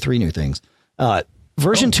promised there were 3 new things.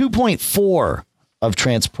 Version 2.4 of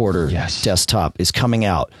Transporter Desktop is coming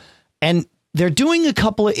out, and they're doing a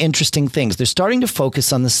couple of interesting things. They're starting to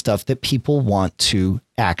focus on the stuff that people want to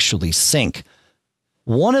actually sync.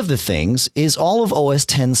 One of the things is all of OS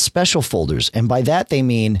X's special folders, and by that they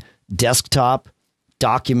mean desktop,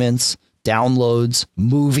 documents, downloads,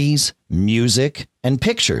 movies, music, and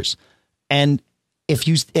pictures. And if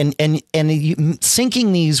you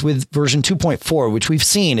syncing these with version 2.4, which we've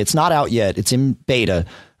seen, it's not out yet, it's in beta.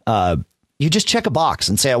 You just check a box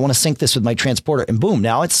and say, I want to sync this with my transporter, and boom,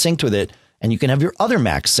 now it's synced with it. and you can have your other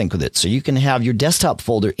Macs sync with it. So you can have your desktop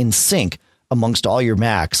folder in sync amongst all your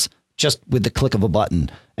Macs just with the click of a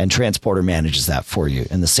button, and Transporter manages that for you.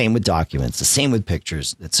 And the same with documents, the same with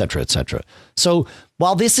pictures, et cetera, et cetera. So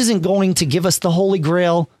while this isn't going to give us the Holy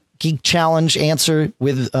Grail Geek Challenge answer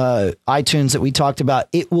with iTunes that we talked about,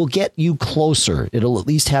 it will get you closer. It'll at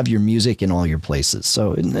least have your music in all your places.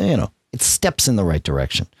 So, it steps in the right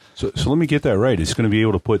direction. So let me get that right. It's going to be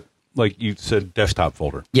able to put, like you said, desktop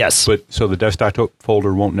folder. Yes. But so the desktop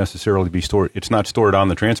folder won't necessarily be stored. It's not stored on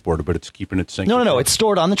the Transporter, but it's keeping it synced. No. It's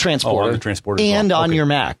stored on the Transporter. On the Transporter and on your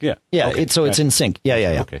Mac. Yeah. Yeah. Okay. It's in sync.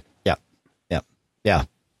 Yeah. Okay. Yeah.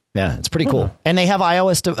 It's pretty cool. And they have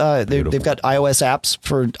iOS. They've got iOS apps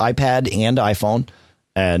for iPad and iPhone,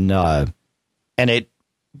 and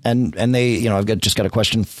they, I've just got a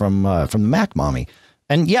question from the Mac Mommy.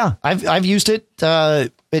 And yeah, I've used it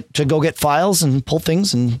to go get files and pull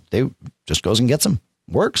things, and they just goes and gets them.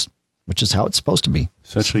 Works, which is how it's supposed to be.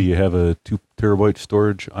 Essentially, you have a 2 terabyte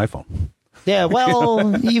storage iPhone. Yeah,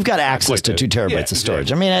 well, you've got access to 2 terabytes of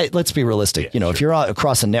storage. Exactly. I mean, let's be realistic. If you're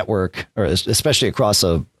across a network, or especially across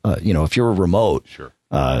if you're remote, sure,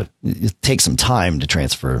 it takes some time to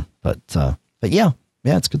transfer. But yeah,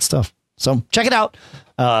 it's good stuff. So check it out.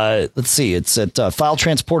 Let's see. It's at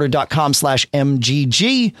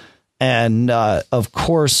filetransporter.com/MGG. And of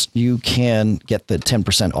course, you can get the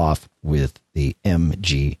 10% off with the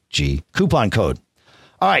MGG coupon code.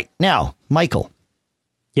 All right. Now, Michael.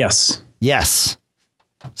 Yes.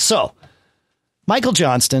 So Michael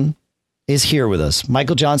Johnston is here with us.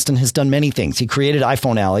 Michael Johnston has done many things. He created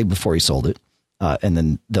iPhone Alley before he sold it. And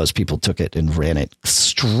then those people took it and ran it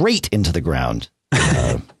straight into the ground,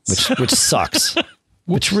 which sucks.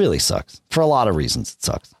 Which really sucks for a lot of reasons. It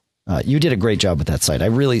sucks. You did a great job with that site.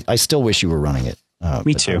 I still wish you were running it.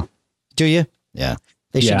 Me too. Do you? Yeah.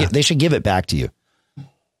 They should give it back to you.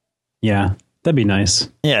 Yeah, that'd be nice.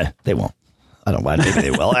 Yeah, they won't. I don't mind. Maybe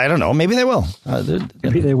they will. I don't know. Maybe they will.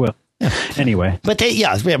 Maybe they will. Yeah. Anyway, but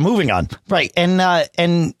moving on. Right,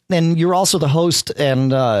 and you're also the host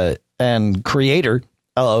and creator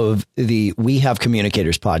of the We Have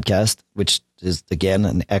Communicators podcast, which is again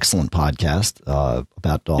an excellent podcast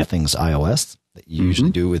about all things iOS that you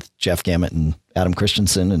usually do with Jeff Gamet and Adam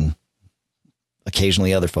Christensen and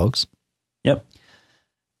occasionally other folks. Yep.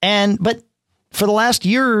 But for the last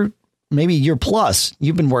year, maybe year plus,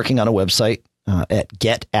 you've been working on a website at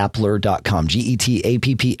getappler.com,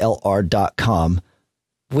 GETAPPLR.com,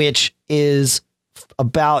 which is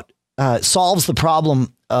about solves the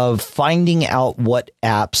problem of finding out what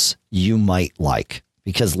apps you might like.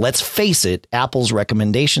 Because let's face it, Apple's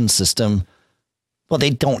recommendation system, well, they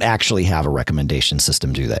don't actually have a recommendation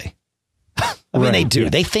system, do they? I mean, they do. Yeah.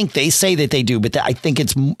 They say that they do, but I think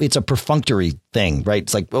it's a perfunctory thing, right?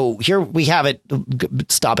 It's like, oh, here we have it.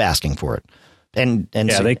 Stop asking for it. And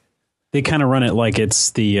yeah, so, they kind of run it like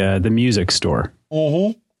it's the music store.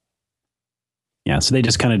 Mm-hmm. Yeah, so they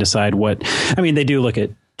just kind of decide what. I mean, they do look at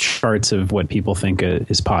charts of what people think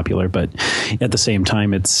is popular, but at the same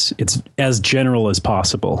time, it's as general as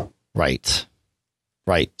possible. Right.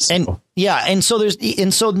 So. And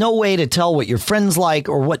so no way to tell what your friends like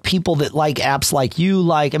or what people that like apps like you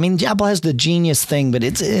like. I mean, Apple has the Genius thing, but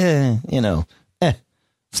it's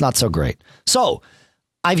it's not so great. So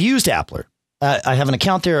I've used Appler. I have an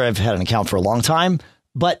account there. I've had an account for a long time,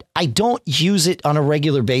 but I don't use it on a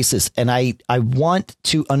regular basis. And I want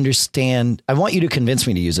to understand. I want you to convince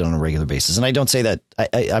me to use it on a regular basis. And I don't say that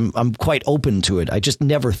I'm quite open to it. I just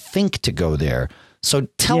never think to go there. So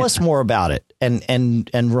tell us more about it and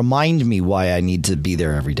remind me why I need to be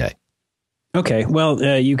there every day. Okay.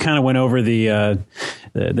 Well, you kind of went over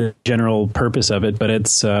the general purpose of it, but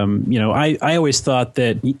it's, I always thought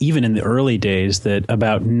that even in the early days that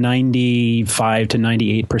about 95 to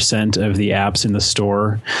 98% of the apps in the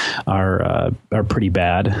store are pretty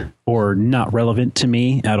bad or not relevant to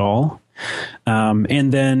me at all.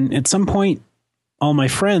 And then at some point, all my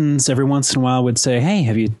friends every once in a while would say, hey,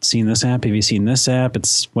 have you seen this app? Have you seen this app?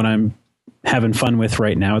 It's what I'm having fun with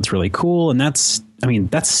right now. It's really cool. And that's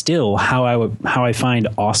still how I find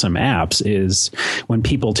awesome apps is when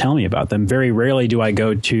people tell me about them. Very rarely do I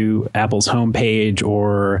go to Apple's homepage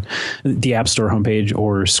or the App Store homepage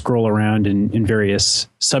or scroll around in various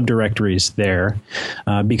subdirectories there.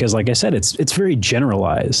 Because like I said, it's very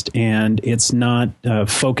generalized and it's not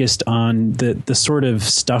focused on the sort of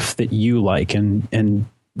stuff that you like and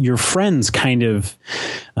your friends kind of,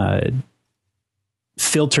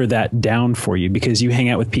 filter that down for you because you hang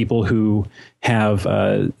out with people who have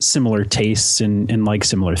similar tastes and like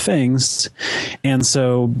similar things. And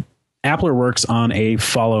so Appler works on a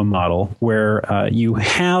follow model where you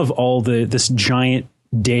have all this giant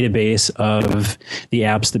database of the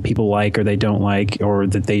apps that people like or they don't like, or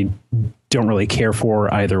that they don't really care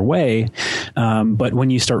for either way. But when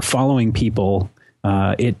you start following people,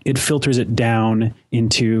 it filters it down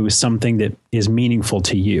into something that is meaningful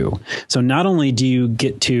to you. So not only do you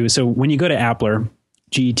get to, so when you go to Appler,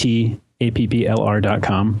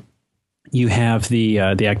 GETAPPLR.com, you have the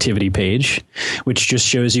activity page, which just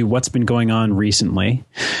shows you what's been going on recently.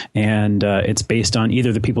 And it's based on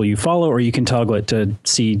either the people you follow, or you can toggle it to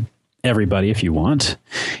see everybody if you want.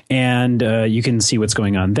 And you can see what's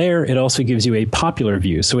going on there. It also gives you a popular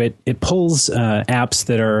view. So it pulls apps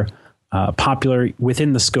that are popular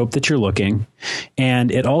within the scope that you're looking. And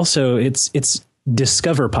it also, it's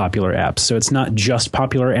discover popular apps. So it's not just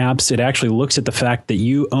popular apps. It actually looks at the fact that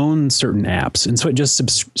you own certain apps. And so it just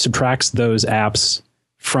subtracts those apps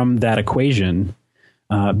from that equation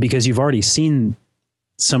because you've already seen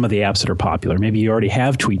some of the apps that are popular. Maybe you already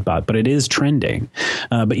have Tweetbot, but it is trending,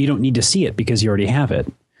 but you don't need to see it because you already have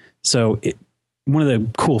it. So one of the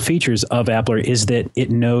cool features of Appler is that it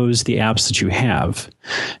knows the apps that you have.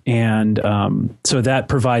 And so that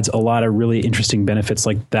provides a lot of really interesting benefits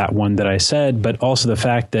like that one that I said, but also the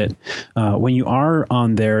fact that when you are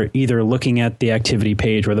on there, either looking at the activity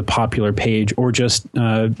page or the popular page, or just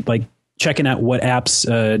like checking out what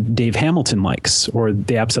apps Dave Hamilton likes, or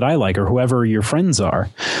the apps that I like, or whoever your friends are,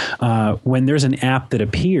 when there's an app that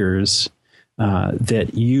appears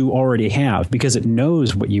that you already have, because it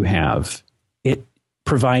knows what you have, it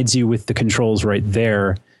provides you with the controls right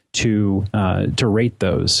there to rate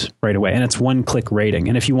those right away. And it's one-click rating.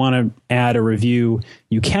 And if you want to add a review,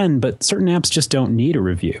 you can, but certain apps just don't need a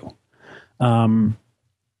review. And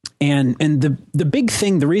the big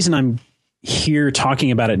thing, the reason I'm here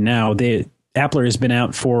talking about it now, Appler has been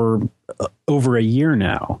out for over a year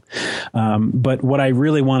now. But what I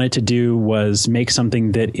really wanted to do was make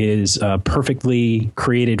something that is perfectly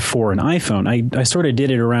created for an iPhone. I sort of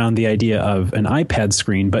did it around the idea of an iPad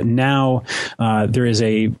screen, but now there is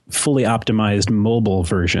a fully optimized mobile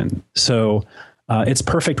version. So it's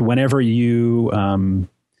perfect whenever you're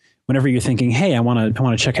thinking, hey, I want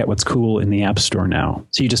to check out what's cool in the App Store now.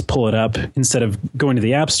 So you just pull it up. Instead of going to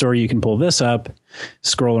the App Store, you can pull this up,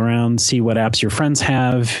 scroll around, see what apps your friends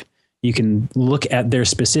have. You can look at their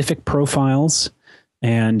specific profiles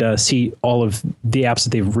and see all of the apps that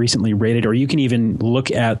they've recently rated, or you can even look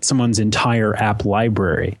at someone's entire app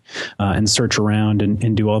library and search around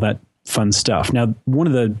and do all that fun stuff. Now, one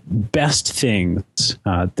of the best things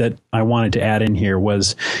that I wanted to add in here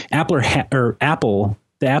was Apple,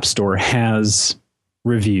 the App Store, has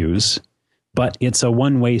reviews, but it's a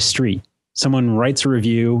one-way street. Someone writes a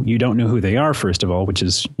review. You don't know who they are, first of all, which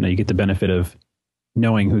is, you get the benefit of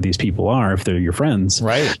knowing who these people are if they're your friends.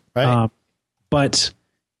 Right. But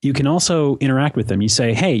you can also interact with them. You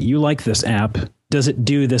say, hey, you like this app. Does it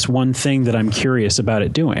do this one thing that I'm curious about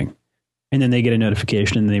it doing? And then they get a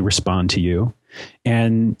notification and they respond to you.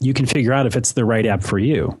 And you can figure out if it's the right app for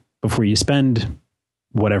you before you spend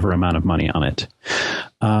whatever amount of money on it.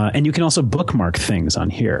 And you can also bookmark things on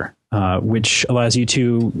here, which allows you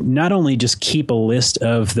to not only just keep a list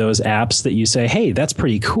of those apps that you say, hey, that's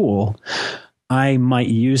pretty cool. I might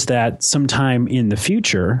use that sometime in the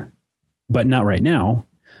future, but not right now.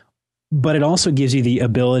 But it also gives you the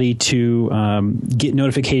ability to get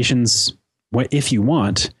notifications, if you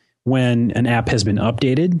want, when an app has been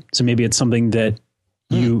updated. So maybe it's something that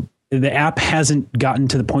the app hasn't gotten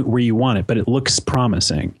to the point where you want it, but it looks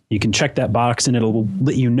promising. You can check that box and it'll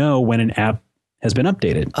let you know when an app has been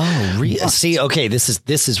updated. Oh, see, okay,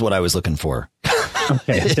 this is what I was looking for.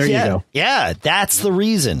 Okay, there you go. Yeah, that's the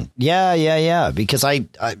reason. Yeah. Because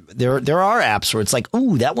there are apps where it's like,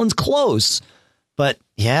 ooh, that one's close. But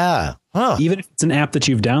yeah. Huh. Even if it's an app that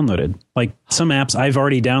you've downloaded, like some apps I've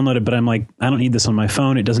already downloaded, but I'm like, I don't need this on my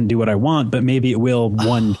phone. It doesn't do what I want, but maybe it will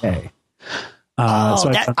one day. There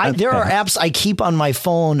are apps I keep on my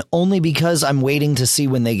phone only because I'm waiting to see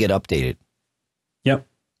when they get updated. Yep.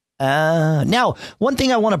 Now, one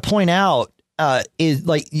thing I want to point out is,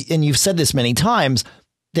 like, and you've said this many times,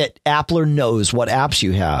 that Appler knows what apps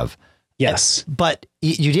you have. Yes. But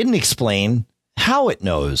you didn't explain how it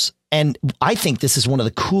knows. And I think this is one of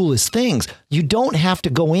the coolest things. You don't have to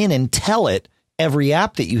go in and tell it every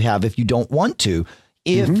app that you have if you don't want to.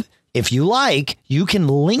 If you like, you can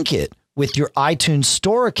link it with your iTunes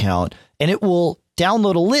Store account, and it will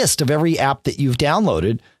download a list of every app that you've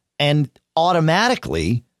downloaded and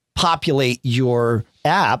automatically populate your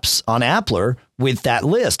apps on Appler with that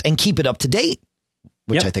list and keep it up to date,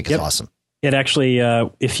 which I think is awesome. It actually,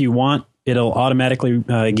 if you want, it'll automatically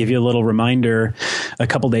give you a little reminder a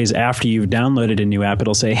couple days after you've downloaded a new app.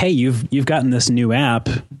 It'll say, hey, you've gotten this new app.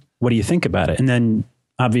 What do you think about it? And then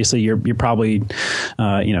obviously you're probably,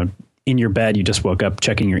 in your bed, you just woke up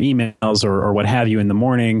checking your emails or what have you in the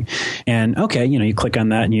morning. And okay, you click on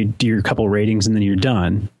that and you do your couple ratings and then you're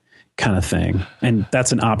done kind of thing. And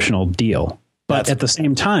that's an optional deal. But at the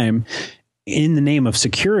same time, in the name of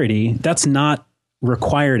security, that's not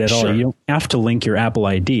required at all. You don't have to link your Apple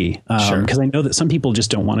ID because I know that some people just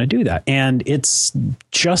don't want to do that. And it's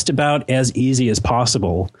just about as easy as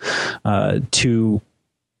possible to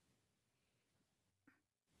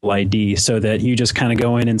ID so that you just kind of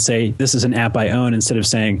go in and say, this is an app I own, instead of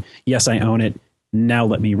saying, yes, I own it. Now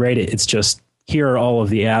let me rate it. It's just, here are all of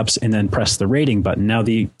the apps, and then press the rating button. Now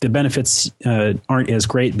the benefits aren't as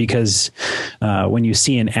great because when you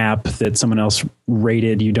see an app that someone else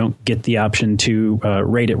rated, you don't get the option to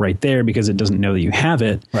rate it right there because it doesn't know that you have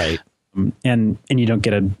it. Right. And you don't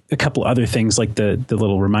get a couple other things like the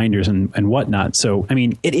little reminders and whatnot. So, I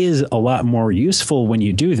mean, it is a lot more useful when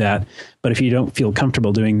you do that. But if you don't feel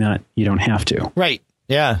comfortable doing that, you don't have to. Right.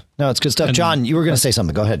 Yeah. No, it's good stuff. And John, you were going to say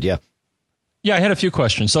something. Go ahead. Yeah. Yeah, I had a few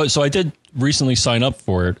questions. So I did recently sign up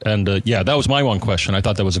for it. And that was my one question. I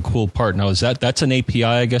thought that was a cool part. Now, that's an API,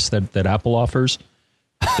 I guess, that Apple offers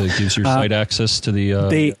that gives your site access to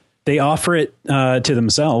the... They offer it to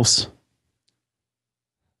themselves.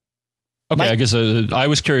 Okay, I guess I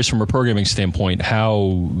was curious from a programming standpoint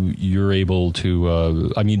how you're able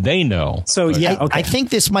to. They know. So yeah, okay. I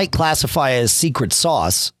think this might classify as secret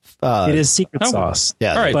sauce. It is secret sauce.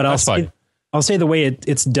 Yeah, all right, but that's fine. I'll say the way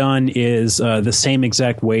it's done is the same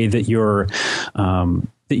exact way that your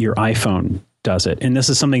iPhone does it. And this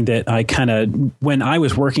is something that I when I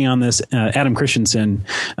was working on this, Adam Christensen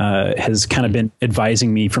has kind of been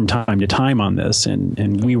advising me from time to time on this.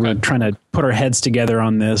 And we were trying to put our heads together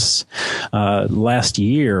on this last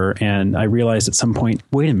year. And I realized at some point,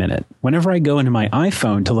 wait a minute, whenever I go into my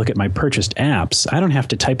iPhone to look at my purchased apps, I don't have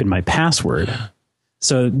to type in my password.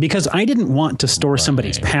 So because I didn't want to store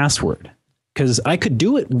somebody's password, because I could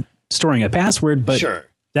do it storing a password, but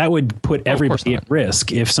that would put everybody at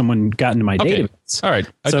risk if someone got into my database. All right.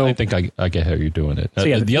 So I think I get how you're doing it.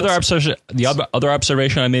 The other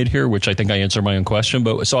observation I made here, which I think I answered my own question,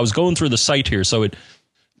 so I was going through the site here. So it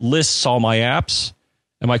lists all my apps.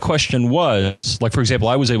 And my question was, like, for example,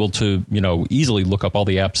 I was able to, easily look up all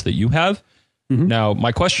the apps that you have. Mm-hmm. Now,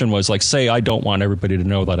 my question was, like, say I don't want everybody to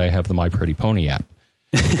know that I have the My Pretty Pony app.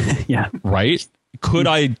 Yeah. Right? Could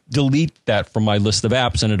I delete that from my list of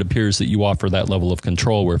apps? And it appears that you offer that level of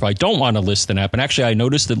control where if I don't want to list an app, and actually I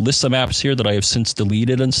noticed it lists some apps here that I have since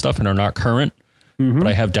deleted and stuff and are not current, but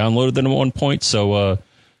I have downloaded them at one point. So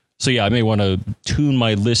yeah, I may want to tune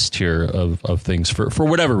my list here of things for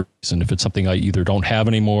whatever reason. If it's something I either don't have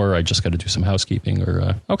anymore, I just got to do some housekeeping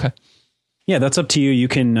or, okay. Yeah, that's up to you. You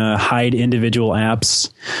can hide individual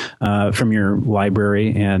apps from your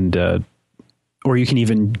library and or you can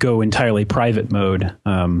even go entirely private mode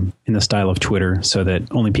in the style of Twitter so that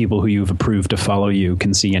only people who you've approved to follow you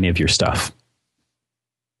can see any of your stuff.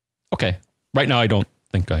 Okay. Right now, I don't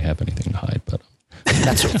think I have anything to hide, but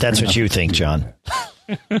that's what you think, John.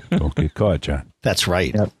 Don't get caught, John. That's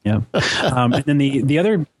right. Yep. And then the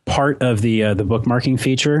other part of the bookmarking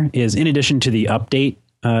feature is, in addition to the update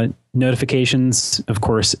notifications, of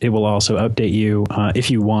course, it will also update you if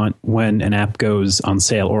you want when an app goes on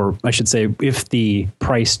sale, or I should say if the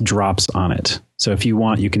price drops on it. So if you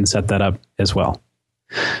want, you can set that up as well.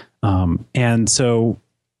 And so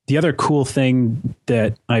the other cool thing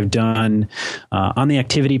that I've done on the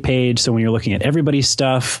activity page, so when you're looking at everybody's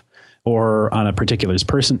stuff or on a particular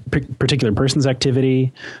person's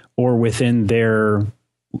activity or within their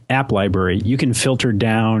app library, you can filter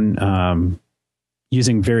down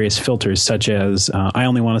using various filters, such as I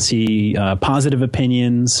only want to see positive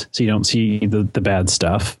opinions, so you don't see the bad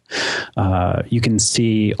stuff. You can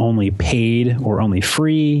see only paid or only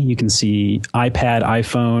free. You can see iPad,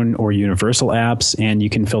 iPhone, or universal apps, and you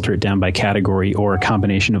can filter it down by category or a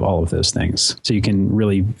combination of all of those things. So you can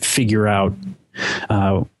really figure out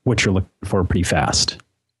what you're looking for pretty fast.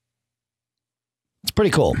 It's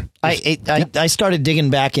pretty cool. I started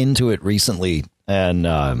digging back into it recently, and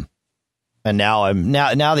now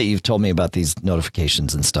that you've told me about these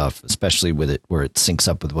notifications and stuff, especially with it where it syncs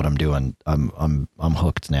up with what I'm doing, I'm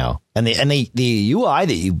hooked now. And the UI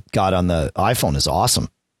that you got on the iPhone is awesome.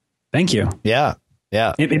 Thank you. Yeah.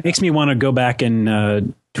 It makes me want to go back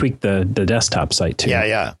and tweak the desktop site too.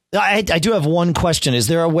 Yeah. I do have one question. Is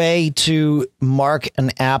there a way to mark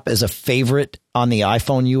an app as a favorite on the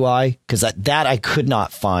iPhone UI? Because that I could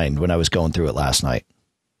not find when I was going through it last night.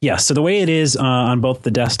 Yeah, so the way it is on both the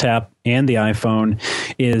desktop and the iPhone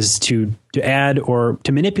is to add or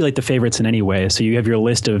to manipulate the favorites in any way. So you have your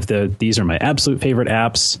list of these are my absolute favorite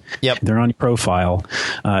apps. Yep. They're on your profile.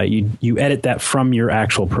 You edit that from your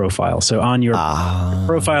actual profile. So on your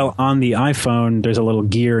profile on the iPhone, there's a little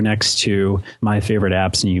gear next to my favorite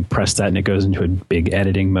apps, and you press that and it goes into a big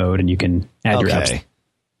editing mode, and you can add your apps.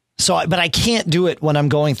 So, but I can't do it when I'm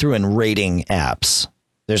going through and rating apps.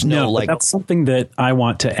 There's no that's something that I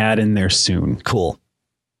want to add in there soon. Cool.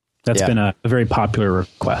 That's been a very popular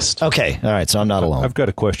request. Okay. All right. So I'm not alone. I've got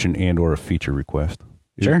a question and or a feature request.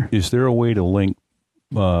 Sure. Is there a way to link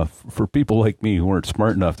for people like me who aren't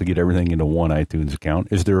smart enough to get everything into one iTunes account?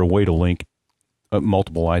 Is there a way to link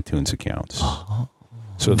multiple iTunes accounts?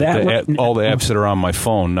 So that all the apps that are on my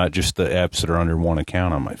phone, not just the apps that are under one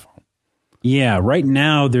account on my phone. Yeah. Right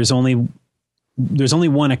now, there's only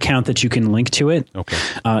one account that you can link to it. Okay.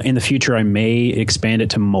 In the future, I may expand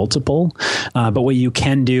it to multiple. But what you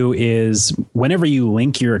can do is whenever you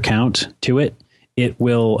link your account to it, it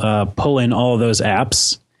will pull in all of those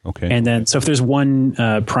apps. Okay. And then, so if there's one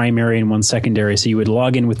primary and one secondary, so you would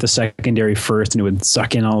log in with the secondary first, and it would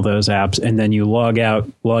suck in all those apps, and then you log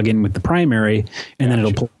in with the primary, and then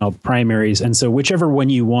it'll pull in all the primaries. And so whichever one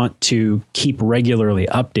you want to keep regularly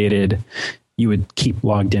updated, you would keep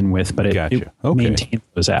logged in with, but it maintains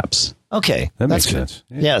those apps. Okay. That makes sense.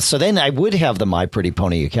 Yeah. So then I would have the My Pretty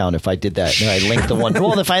Pony account if I did that. And I linked the one.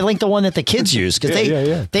 Well, if I linked the one that the kids use, because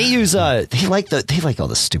they use they like all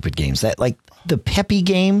the stupid games that like the Peppy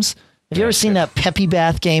games. Have you ever seen that Peppy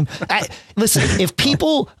Bath game? Listen, if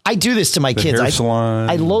people, I do this to my kids.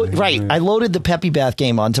 I loaded the Peppy Bath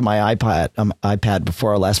game onto my iPad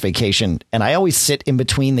before our last vacation, and I always sit in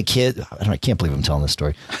between the kids. I can't believe I'm telling this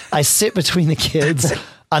story. I sit between the kids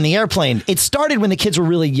on the airplane. It started when the kids were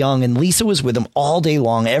really young, and Lisa was with them all day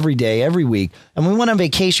long, every day, every week. And when we went on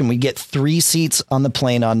vacation, we'd get 3 seats on the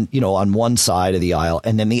plane on one side of the aisle,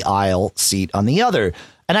 and then the aisle seat on the other.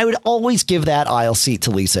 And I would always give that aisle seat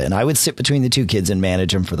to Lisa, and I would sit between the 2 kids and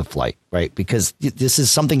manage them for the flight, right? Because this is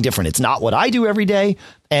something different. It's not what I do every day.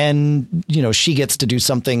 And, she gets to do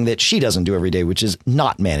something that she doesn't do every day, which is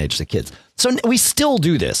not manage the kids. So we still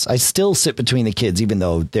do this. I still sit between the kids, even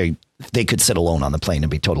though they could sit alone on the plane and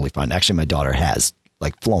be totally fine. Actually, my daughter has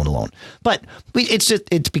flown alone, but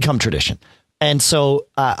it's become tradition. And so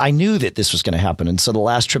I knew that this was going to happen. And so the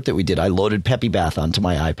last trip that we did, I loaded Peppy Bath onto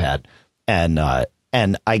my iPad,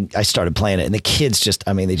 and I started playing it, and the kids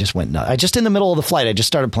they just went nuts. In the middle of the flight, I just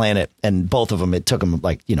started playing it, and both of them, it took them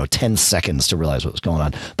 10 seconds to realize what was going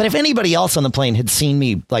on. But if anybody else on the plane had seen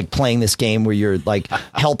me playing this game where you're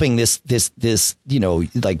helping this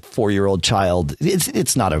 4-year-old child,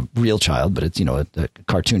 it's not a real child, but it's, a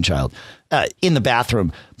cartoon child, in the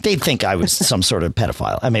bathroom, they'd think I was some sort of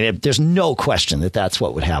pedophile. I mean, there's no question that that's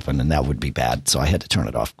what would happen, and that would be bad. So I had to turn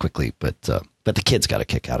it off quickly, but the kids got a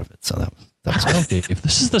kick out of it. So that's if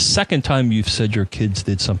this is the second time you've said your kids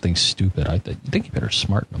did something stupid, I think you better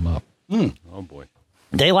smarten them up. Oh boy,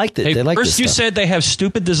 they liked it. They liked first you said they have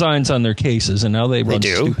stupid designs on their cases, and now they run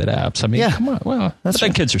stupid apps. I mean, come on. Well, that's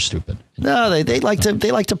right. Kids are stupid. No, they like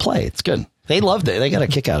to play. It's good. They loved it. They got a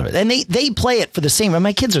kick out of it, and they play it for the same.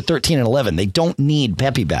 My kids are 13 and 11. They don't need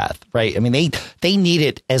Peppy Bath, right? I mean, they need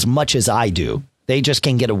it as much as I do. They just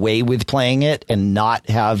can get away with playing it and not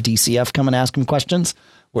have DCF come and ask them questions.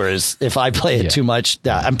 Whereas if I play it too much,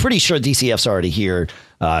 I'm pretty sure DCF's already here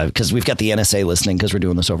because we've got the NSA listening because we're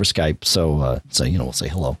doing this over Skype. So we'll say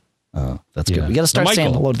hello. That's good. We got to start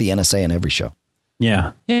saying hello to the NSA in every show.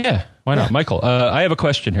 Yeah. Why not, Michael? I have a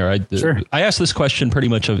question here. Sure. I ask this question pretty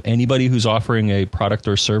much of anybody who's offering a product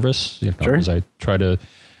or service. Sure. Because I try to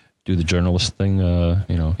do the journalist thing,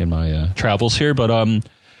 in my travels here. But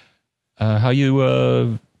how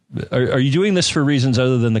you are you doing this for reasons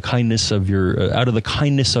other than the kindness of out of the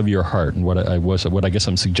kindness of your heart? And what I guess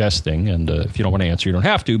I'm suggesting, and if you don't want to answer, you don't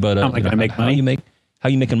have to. But how you make money? How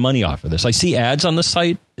you making money off of this? I see ads on the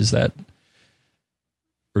site. Is that?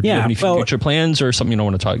 Or do you have any future plans or something you don't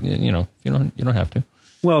want to talk? You don't have to.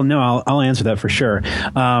 Well, no, I'll answer that for sure.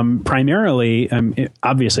 Primarily,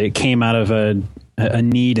 obviously, it came out of a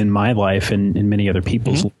need in my life and in many other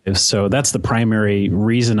people's lives. So that's the primary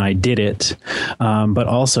reason I did it. But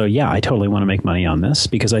also, I totally want to make money on this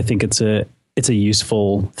because I think it's a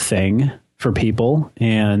useful thing for people.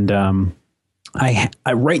 And I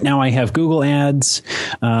right now I have Google Ads,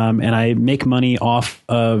 and I make money off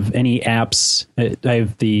of any apps. I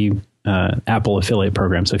have the Apple affiliate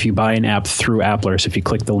program. So if you buy an app through Applers, if you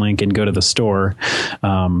click the link and go to the store,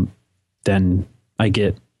 then I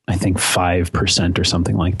get I think 5% or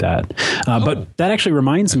something like that. But that actually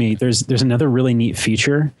reminds me, there's another really neat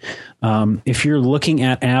feature. If you're looking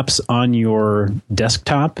at apps on your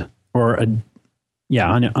desktop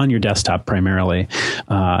on your desktop primarily,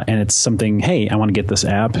 and it's something, hey, I want to get this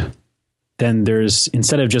app, then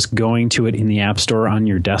instead of just going to it in the App Store on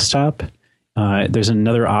your desktop, there's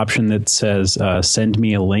another option that says send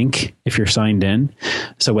me a link if you're signed in.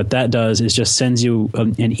 So what that does is just sends you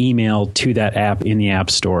an email to that app in the App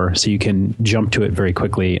Store so you can jump to it very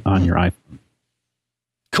quickly on your iPhone.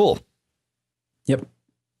 Cool. Yep.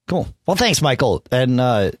 Cool. Well, thanks, Michael. And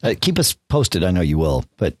keep us posted. I know you will,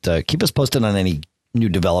 but keep us posted on any new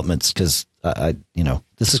developments because,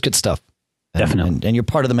 this is good stuff. Definitely. And you're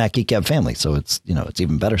part of the Mac Geek Gab family. So it's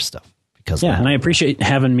even better stuff. And I appreciate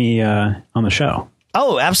having me on the show.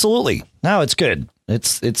 Oh, absolutely. No, it's good.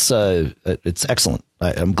 It's excellent.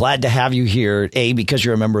 I'm glad to have you here, A, because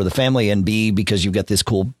you're a member of the family, and B, because you've got this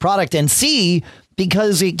cool product, and C,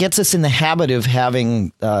 because it gets us in the habit of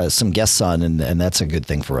having some guests on, and that's a good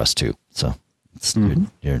thing for us too. So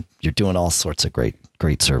you're doing all sorts of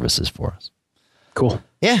great services for us. Cool.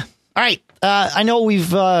 Yeah. All right. I know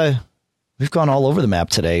we've gone all over the map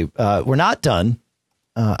today. We're not done.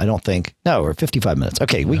 I don't think. No, we're 55 minutes.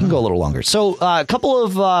 Okay, we can go a little longer. So a couple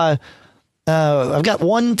of, I've got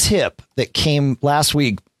one tip that came last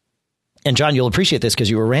week. And John, you'll appreciate this because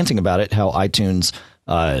you were ranting about it, how iTunes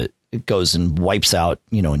it goes and wipes out,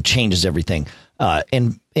 and changes everything.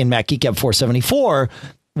 In Mac Geek Gab 474,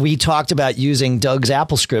 we talked about using Doug's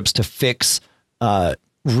Apple scripts to fix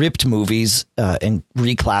ripped movies and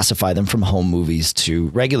reclassify them from home movies to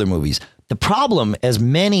regular movies. The problem, as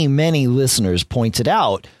many, many listeners pointed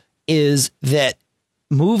out, is that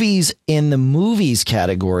movies in the movies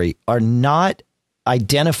category are not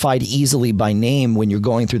identified easily by name when you're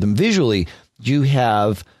going through them visually. You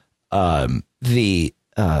have the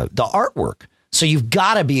artwork. So you've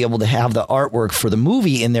got to be able to have the artwork for the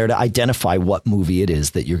movie in there to identify what movie it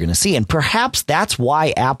is that you're going to see. And perhaps that's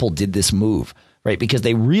why Apple did this move, right? Because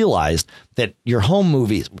they realized that your home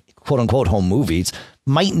movies, quote unquote, home movies,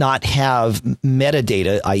 might not have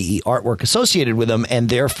metadata, i.e. artwork associated with them. And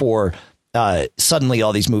therefore, suddenly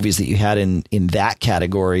all these movies that you had in that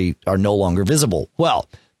category are no longer visible. Well,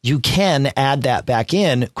 you can add that back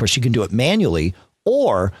in. Of course, you can do it manually,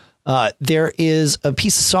 or there is a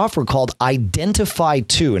piece of software called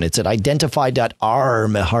Identify2, and it's at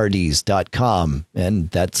identify.armhardees.com. And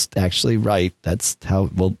that's actually right. That's how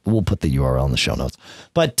we'll put the URL in the show notes.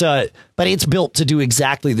 But it's built to do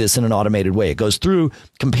exactly this in an automated way. It goes through,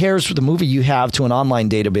 compares the movie you have to an online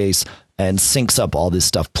database, and syncs up all this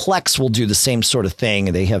stuff. Plex will do the same sort of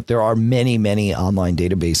thing. There are many, many online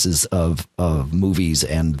databases of movies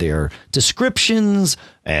and their descriptions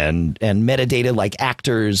and metadata like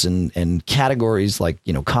actors and categories like,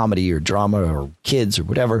 comedy or drama or kids or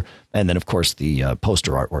whatever. And then, of course, the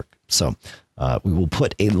poster artwork. So we will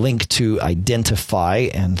put a link to Identify.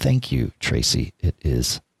 And thank you, Tracy. It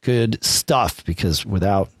is good stuff, because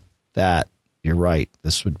without that, you're right,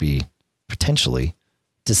 this would be potentially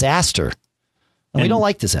disaster. And we don't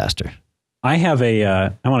like disaster. I have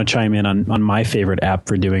I want to chime in on my favorite app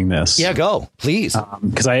for doing this. Yeah, go, please.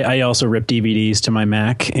 Because I also rip DVDs to my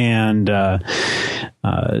Mac, and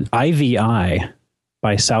IVI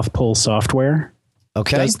by South Pole Software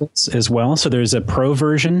does this as well. So there's a pro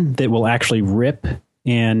version that will actually rip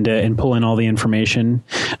and pull in all the information.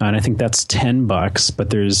 And I think that's $10, but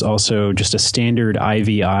there's also just a standard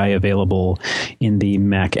IVI available in the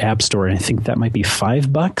Mac App Store. And I think that might be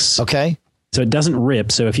 $5. Okay. So it doesn't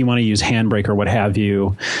rip. So if you want to use Handbrake or what have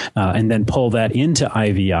you, and then pull that into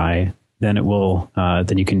IVI, then it will.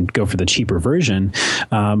 Then you can go for the cheaper version.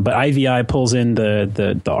 But IVI pulls in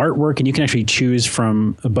the artwork, and you can actually choose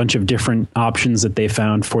from a bunch of different options that they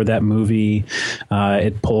found for that movie.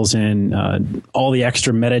 It pulls in all the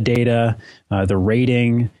extra metadata, the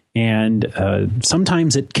rating, and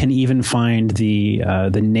sometimes it can even find the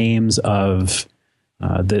names of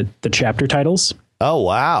the chapter titles. Oh,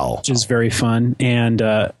 wow. Which is very fun. And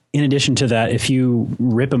in addition to that, if you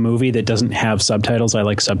rip a movie that doesn't have subtitles, I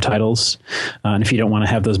like subtitles. And if you don't want to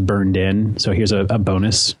have those burned in, so here's a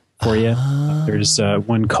bonus for you. There's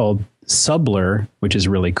one called Subler, which is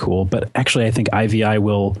really cool. But actually, I think IVI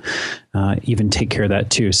will even take care of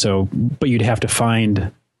that too. So, but you'd have to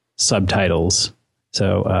find subtitles.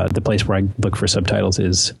 So the place where I look for subtitles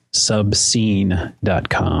is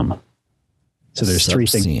subscene.com. So there's three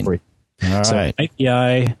things for you. All right.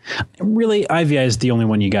 IVI is the only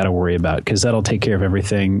one you got to worry about, because that'll take care of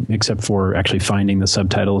everything except for actually finding the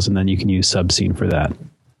subtitles, and then you can use Subscene for that.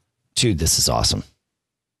 Dude, this is awesome.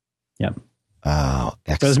 Yep. Oh,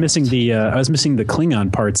 excellent. I was missing the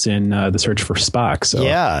Klingon parts in the Search for Spock. So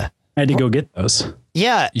yeah, I had to go get those.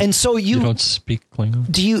 Yeah, and so you don't speak Klingon?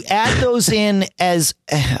 Do you add those in as?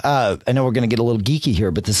 I know we're going to get a little geeky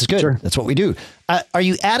here, but this is good. Sure. That's what we do. Are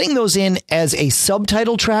you adding those in as a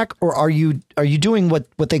subtitle track, or are you doing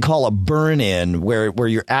what they call a burn in, where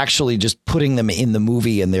you're actually just putting them in the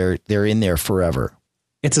movie and they're in there forever?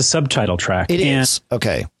 It's a subtitle track. It is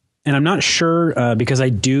okay. And I'm not sure because I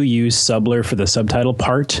do use Subler for the subtitle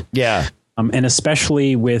part. Yeah. And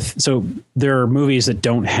especially so there are movies that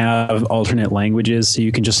don't have alternate languages, so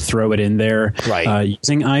you can just throw it in there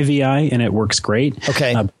using IVI, and it works great.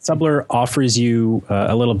 Okay. Subler offers you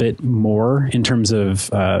a little bit more in terms of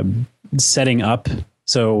setting up.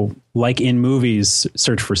 So, like in movies,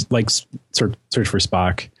 Search for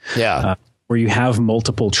Spock. Yeah. Where you have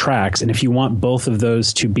multiple tracks. And if you want both of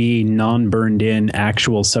those to be non-burned in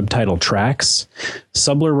actual subtitle tracks,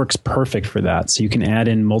 Subler works perfect for that. So you can add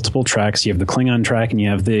in multiple tracks. You have the Klingon track and you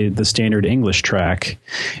have the standard English track.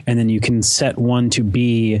 And then you can set one to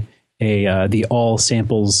be the all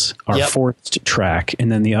samples are forced track.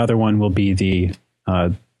 And then the other one will be the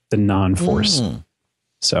non-forced.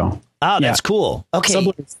 So. Oh, that's cool. Okay.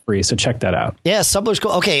 Subler is free, so check that out. Yeah, Subler's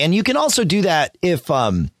cool. Okay. And you can also do that if,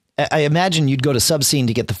 I imagine you'd go to Subscene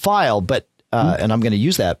to get the file, but and I'm going to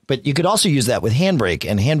use that. But you could also use that with Handbrake,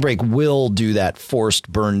 and Handbrake will do that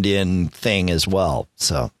forced burned in thing as well.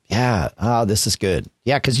 So yeah, this is good.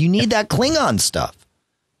 Yeah, because you need that Klingon stuff.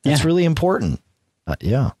 That's really important.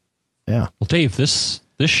 Yeah. Well, Dave, this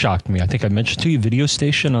shocked me. I think I mentioned to you Video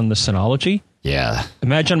Station on the Synology. Yeah.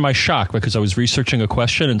 Imagine my shock because I was researching a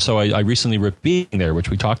question, and so I recently ripped Being There,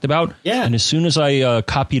 which we talked about. Yeah. And as soon as I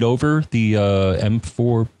copied over the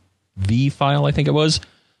M4V file, I think it was,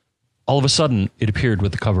 all of a sudden it appeared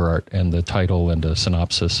with the cover art and the title and a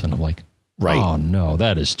synopsis, and I'm like, oh no,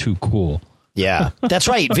 that is too cool. Yeah, that's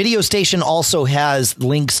right. Video Station also has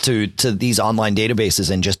links to these online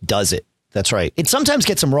databases and just does it. That's right. It sometimes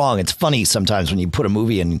gets them wrong. It's funny sometimes when you put a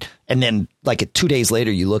movie in and then like 2 days later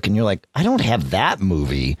you look and you're like, I don't have that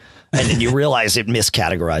movie. And then you realize it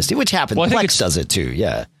miscategorized it, which happens. Well, Plex does it too.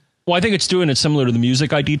 Yeah. Well, I think it's doing it similar to the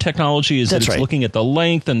music ID technology, is that it's looking at the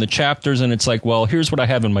length and the chapters, and it's like, well, here's what I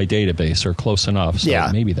have in my database, or close enough. So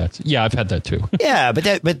maybe I've had that too.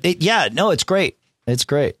 Yeah, no, it's great. It's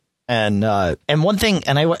great. And one thing,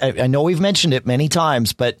 and I know we've mentioned it many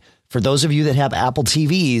times, but for those of you that have Apple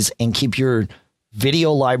TVs and keep your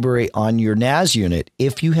video library on your NAS unit,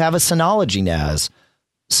 if you have a Synology NAS,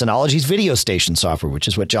 Synology's Video Station software, which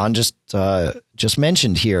is what John just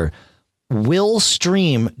mentioned here, will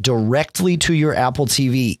stream directly to your Apple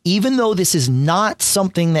TV, even though this is not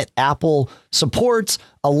something that Apple supports,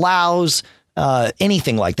 allows,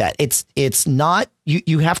 anything like that. It's not,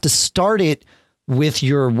 you have to start it with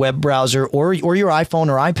your web browser or your iPhone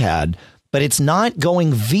or iPad, but it's not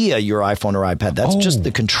going via your iPhone or iPad. That's just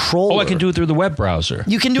the controller. Oh, I can do it through the web browser.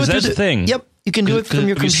 You can do it through the thing. Yep. You can do it from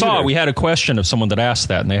your computer. You saw we had a question of someone that asked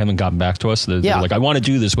that, and they haven't gotten back to us. They're like, I want to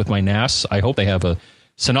do this with my NAS. I hope they have a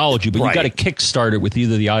Synology, but you got to kickstart it with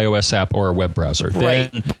either the iOS app or a web browser.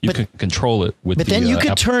 Right. Then you can control it with the Apple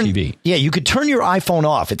TV. Yeah, you could turn your iPhone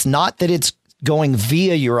off. It's not that it's going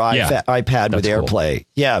via your iPad with AirPlay. Cool.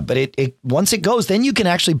 Yeah, but it once it goes, then you can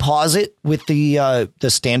actually pause it with the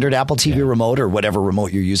standard Apple TV remote or whatever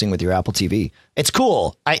remote you're using with your Apple TV. It's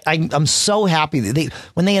cool. I'm so happy that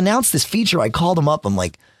when they announced this feature, I called them up. I'm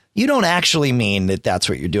like, you don't actually mean that that's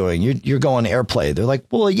what you're doing. You're going AirPlay. They're like,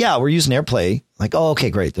 well, yeah, we're using AirPlay. I'm like, oh, okay,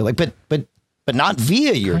 great. They're like, but not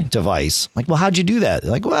via your device. I'm like, well, how'd you do that?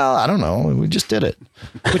 They're like, well, I don't know. We just did it,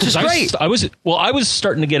 which is great. I was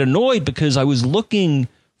starting to get annoyed because I was looking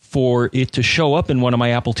for it to show up in one of my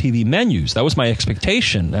Apple TV menus. That was my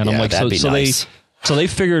expectation, and I'm like, so they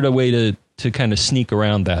figured a way to kind of sneak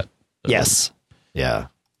around that. Yes. Yeah.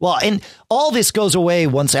 Well, and all this goes away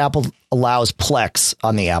once Apple allows Plex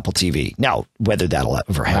on the Apple TV. Now, whether that'll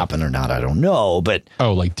ever happen or not, I don't know. But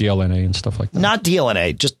like DLNA and stuff like that. Not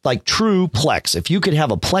DLNA, just like true Plex. If you could have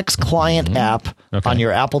a Plex client app on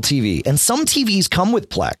your Apple TV, and some TVs come with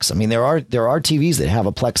Plex. I mean, there are TVs that have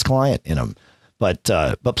a Plex client in them, but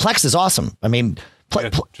Plex is awesome. I mean,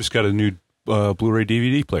 just got a new Blu-ray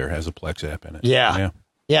DVD player has a Plex app in it. Yeah,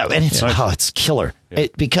 and it's killer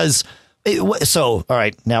because. All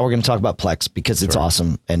right, now we're going to talk about Plex because it's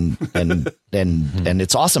awesome and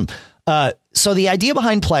it's awesome. So the idea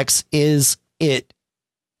behind Plex is it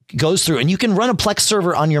goes through and you can run a Plex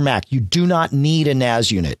server on your Mac. You do not need a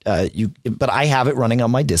NAS unit. But I have it running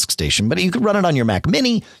on my disk station, but you could run it on your Mac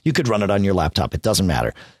Mini. You could run it on your laptop. It doesn't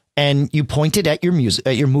matter. and you point it at your music,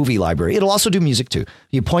 at your movie library. It'll also do music too.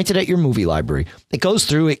 You point it at your movie library. It goes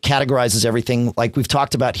through, it categorizes everything like we've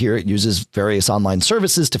talked about here. It uses various online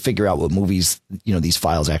services to figure out what movies, these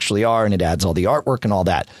files actually are, and it adds all the artwork and all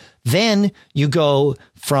that. Then you go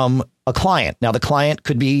from a client. Now, the client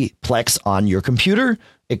could be Plex on your computer.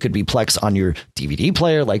 It could be Plex on your DVD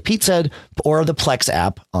player, like Pete said, or the Plex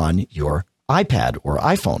app on your iPad or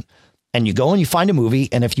iPhone. And you go and you find a movie,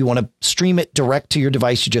 and if you want to stream it direct to your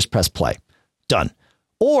device, you just press play. Done.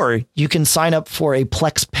 Or you can sign up for a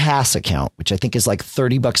Plex Pass account, which I think is like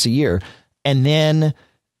 $30 a year. And then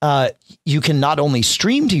you can not only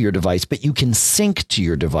stream to your device, but you can sync to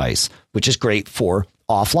your device, which is great for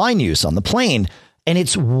offline use on the plane. And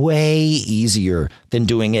it's way easier than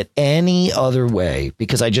doing it any other way,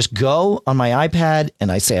 because I just go on my iPad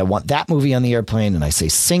and I say, I want that movie on the airplane, and I say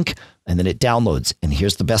sync, and then it downloads. And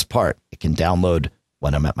here's the best part. It can download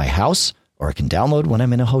when I'm at my house, or it can download when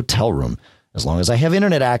I'm in a hotel room. As long as I have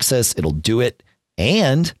internet access, it'll do it.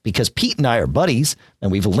 And because Pete and I are buddies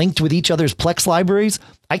and we've linked with each other's Plex libraries,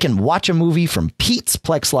 I can watch a movie from Pete's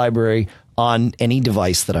Plex library on any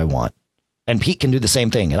device that I want. And Pete can do the same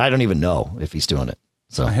thing. And I don't even know if he's doing it.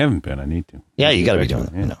 So I haven't been. I need to. Yeah, you got to be doing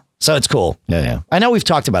it. Yeah. So it's cool. Yeah. I know we've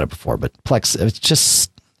talked about it before, but Plex, it's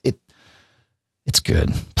just, it's good.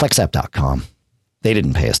 Plexapp.com. They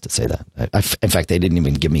didn't pay us to say that. In fact, they didn't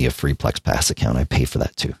even give me a free Plex Pass account. I pay for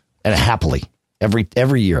that too. And happily,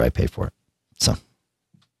 every year I pay for it. So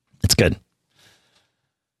it's good.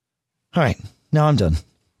 All right. Now I'm done.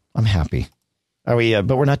 I'm happy. Are we?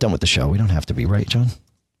 But we're not done with the show. We don't have to be, right, John?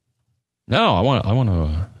 No, I want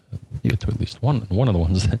to get to at least one of the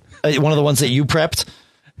ones that one of the ones that you prepped.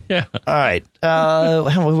 Yeah. All right.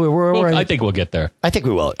 I think we'll get there. I think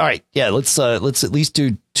we will. All right. Yeah. Let's at least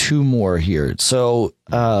do two more here. So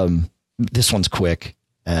this one's quick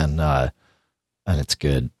and it's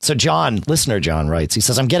good. So listener John writes, he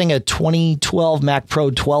says, I'm getting a 2012 Mac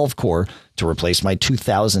Pro 12 core to replace my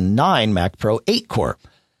 2009 Mac Pro 8 core.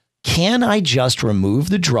 Can I just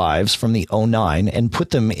remove the drives from the 09 and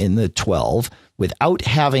put them in the 12 without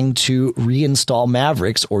having to reinstall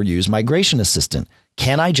Mavericks or use Migration Assistant?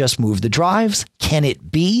 Can I just move the drives? Can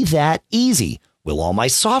it be that easy? Will all my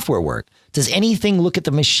software work? Does anything look at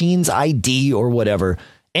the machine's ID or whatever?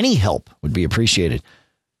 Any help would be appreciated.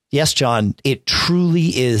 Yes, John, it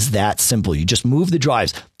truly is that simple. You just move the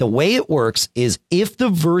drives. The way it works is if the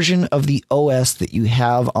version of the OS that you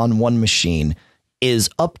have on one machine is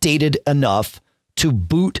updated enough to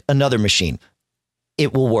boot another machine,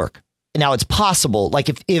 it will work. Now, it's possible, like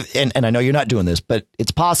if and I know you're not doing this, but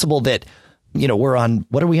it's possible that, we're on,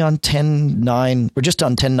 what are we on? 10.9. We're just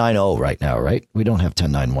on 10.9.0 right now, right? We don't have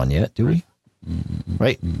 10.9.1 yet, do we?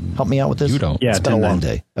 Right? Help me out with this. You don't. Yeah, it's been a long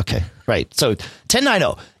day. Okay. Right. So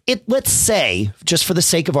 10.9.0. Let's say, just for the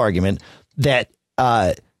sake of argument, that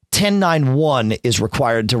 10.9.1 is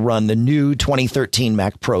required to run the new 2013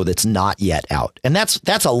 Mac Pro that's not yet out. And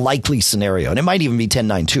that's a likely scenario. And it might even be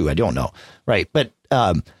 10.9.2. I don't know. Right. But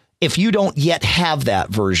if you don't yet have that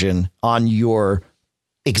version on your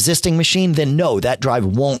existing machine, then no, that drive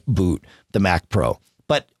won't boot the Mac Pro.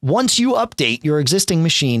 But once you update your existing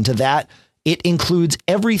machine to that, it includes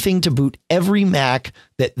everything to boot every Mac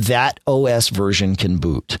that OS version can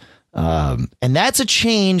boot. And that's a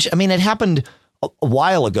change. I mean, it happened a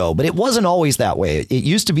while ago, but it wasn't always that way. It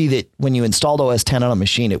used to be that when you installed OS 10 on a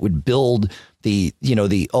machine, it would build the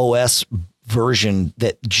OS version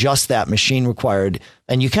that just that machine required.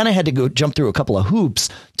 And you kind of had to go jump through a couple of hoops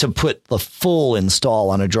to put the full install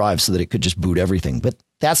on a drive so that it could just boot everything. But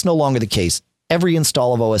that's no longer the case. Every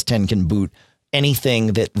install of OS 10 can boot anything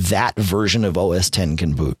that version of OS 10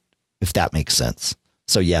 can boot, if that makes sense.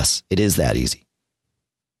 So yes, it is that easy.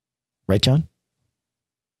 Right, John?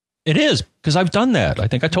 It is, because I've done that. I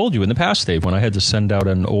think I told you in the past, Dave, when I had to send out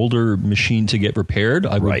an older machine to get repaired,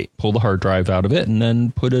 I would pull the hard drive out of it and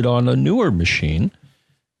then put it on a newer machine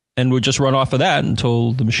and would just run off of that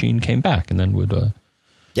until the machine came back, and then would...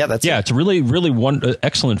 It's a really, really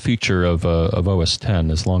excellent feature of OS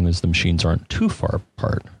 10, as long as the machines aren't too far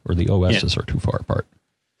apart, or the OSs are too far apart.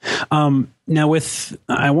 Now,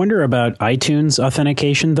 I wonder about iTunes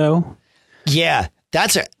authentication, though. Yeah,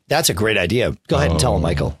 that's a great idea. Go ahead and tell him,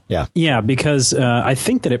 Michael. Yeah, because I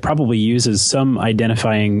think that it probably uses some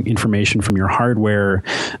identifying information from your hardware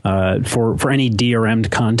for any DRM'd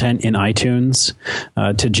content in iTunes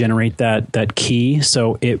to generate that key.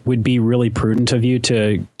 So it would be really prudent of you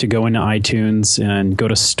to go into iTunes and go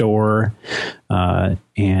to Store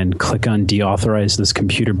and click on Deauthorize this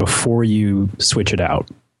computer before you switch it out.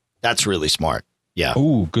 That's really smart. Yeah.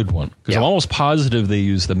 Ooh, good one. Because I'm almost positive they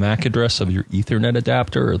use the MAC address of your Ethernet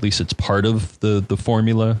adapter, or at least it's part of the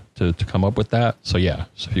formula to come up with that. So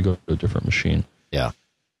if you go to a different machine. Yeah.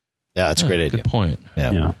 Yeah, that's a great idea. Good point.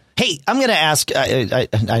 Yeah. Hey, I'm going to ask,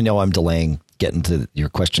 I know I'm delaying getting to your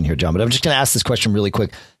question here, John, but I'm just going to ask this question really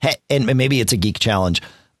quick. Hey, and maybe it's a geek challenge.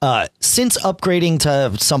 Since upgrading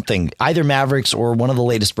to something, either Mavericks or one of the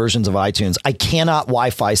latest versions of iTunes, I cannot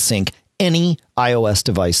Wi-Fi sync any iOS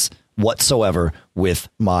device whatsoever with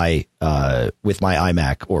my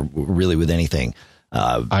iMac or really with anything.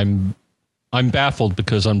 I'm baffled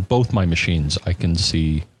because on both my machines I can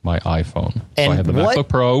see my iPhone. So I have the MacBook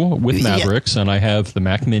Pro with Mavericks, and I have the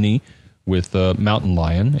Mac Mini with Mountain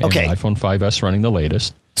Lion, and the iPhone 5S running the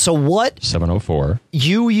latest. So what? 704.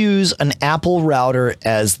 You use an Apple router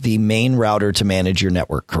as the main router to manage your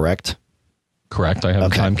network, correct? Correct. I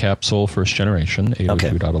have a time capsule first generation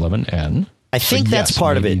 802.11n. I think that's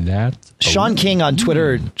part of it. Sean King on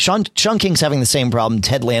Twitter, Sean King's having the same problem.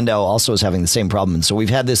 Ted Landau also is having the same problem. And so we've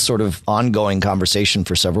had this sort of ongoing conversation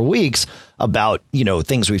for several weeks about,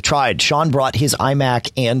 things we've tried. Sean brought his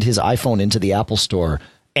iMac and his iPhone into the Apple Store,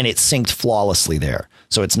 and it synced flawlessly there.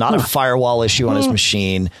 So it's not a firewall issue on his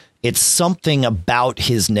machine. It's something about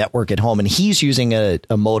his network at home, and he's using a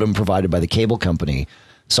modem provided by the cable company.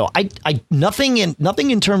 So nothing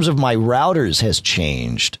in terms of my routers has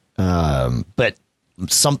changed. But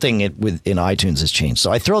something in iTunes has changed.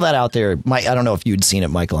 So I throw that out there. I don't know if you'd seen it,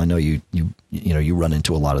 Michael. I know you run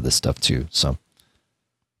into a lot of this stuff too. So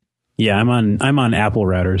yeah, I'm on Apple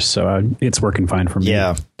routers, so it's working fine for me.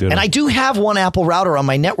 Yeah, and I do have one Apple router on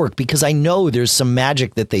my network because I know there's some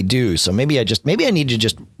magic that they do. So maybe I need to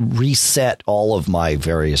just reset all of my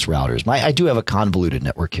various routers. I do have a convoluted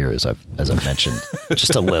network here, as I've mentioned,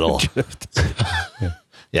 just a little.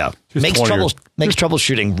 Yeah, makes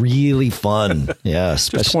troubleshooting really fun. Yeah,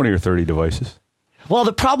 just 20 or 30 devices. Well,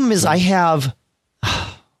 the problem is I have.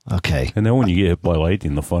 Okay, and then when you get hit by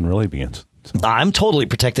lightning, the fun really begins. So. I'm totally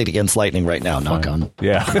protected against lightning right now. Knock on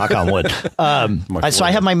wood. So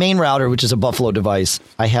I have my main router, which is a Buffalo device.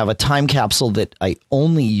 I have a time capsule that I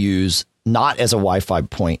only use not as a Wi-Fi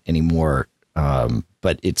point anymore,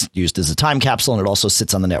 but it's used as a time capsule, and it also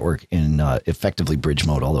sits on the network in effectively bridge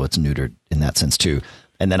mode, although it's neutered in that sense too.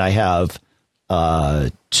 And then I have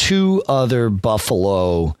two other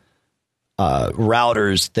Buffalo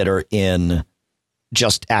routers that are in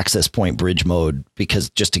just access point bridge mode, because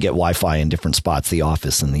just to get Wi-Fi in different spots, the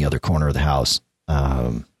office and the other corner of the house.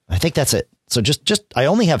 I think that's it. So just I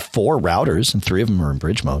only have 4 routers, and 3 of them are in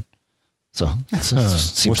bridge mode. So now,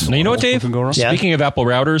 you know what, Dave? Speaking of Apple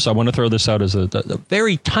routers, I want to throw this out as a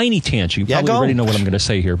very tiny tangent. You probably already know what I'm going to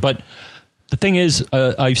say here, but the thing is,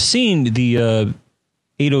 I've seen the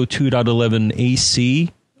 802.11 AC,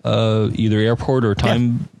 either airport or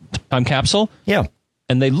time capsule. Yeah.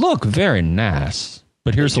 And they look very nice.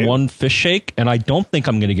 But here's the one fish shake, and I don't think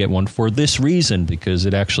I'm going to get one for this reason, because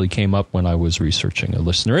it actually came up when I was researching a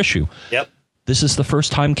listener issue. Yep. This is the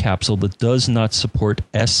first time capsule that does not support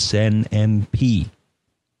SNMP.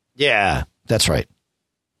 Yeah, that's right.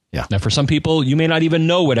 Yeah. Now, for some people, you may not even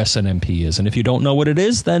know what SNMP is, and if you don't know what it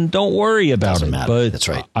is, then don't worry about Doesn't it. Matter. But that's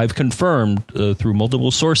right. I've confirmed through multiple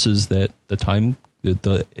sources that the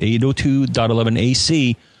 802.11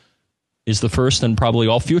 AC is the first, and probably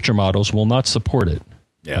all future models will not support it.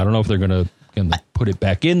 Yeah. I don't know if they're going to put it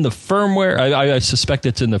back in the firmware. I suspect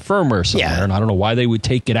it's in the firmware somewhere, and I don't know why they would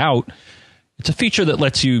take it out. It's a feature that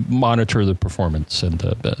lets you monitor the performance and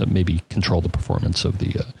maybe control the performance of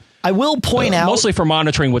the. I will point out, mostly for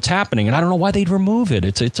monitoring what's happening, and I don't know why they'd remove it.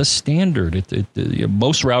 It's a standard.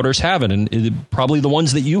 Most routers have it, and probably the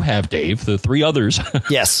ones that you have, Dave, the 3 others,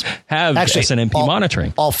 yes, have actually SNMP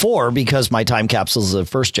monitoring. All 4, because my time capsule is a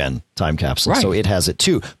first gen time capsule, so it has it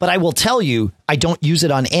too. But I will tell you, I don't use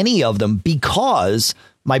it on any of them, because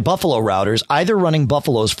my Buffalo routers, either running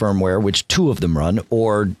Buffalo's firmware, which 2 of them run,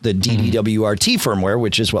 or the DDWRT firmware,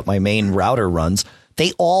 which is what my main router runs,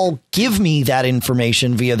 they all give me that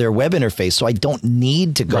information via their web interface, so I don't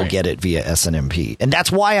need to go get it via SNMP. And that's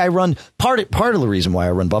why I run part of the reason why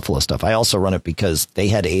I run Buffalo stuff. I also run it because they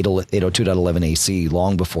had 802.11 AC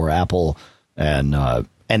long before Apple, and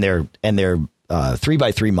their 3x3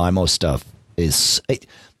 MIMO stuff is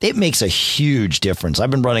it makes a huge difference. I've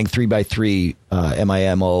been running 3x3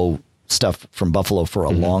 MIMO stuff from Buffalo for a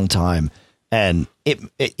long time, and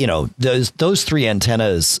those 3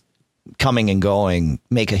 antennas coming and going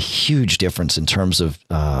make a huge difference in terms of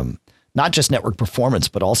not just network performance,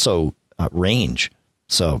 but also range.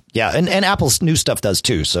 So yeah, and Apple's new stuff does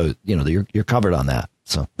too. So you're covered on that.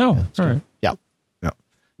 So all right, yeah,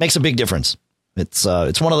 makes a big difference. It's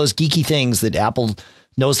one of those geeky things that Apple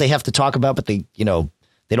knows they have to talk about, but they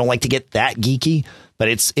don't like to get that geeky. But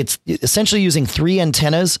it's essentially using 3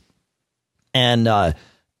 antennas, and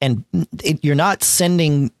you're not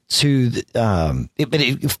sending to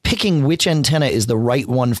picking which antenna is the right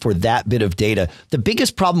one for that bit of data. The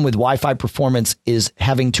biggest problem with Wi-Fi performance is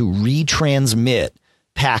having to retransmit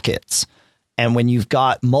packets. And when you've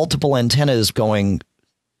got multiple antennas going,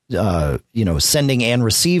 sending and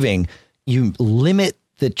receiving, you limit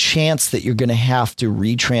the chance that you're going to have to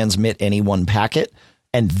retransmit any one packet.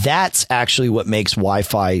 And that's actually what makes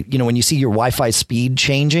Wi-Fi, when you see your Wi-Fi speed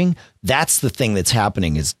changing, that's the thing that's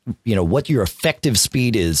happening is, what your effective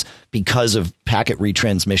speed is because of packet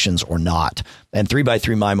retransmissions or not. And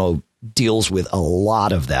 3x3 MIMO deals with a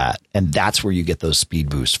lot of that. And that's where you get those speed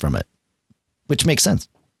boosts from it, which makes sense.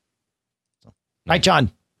 All right,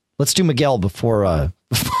 John, let's do Miguel before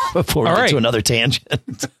we get to another tangent.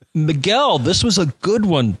 Miguel, this was a good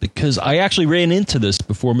one because I actually ran into this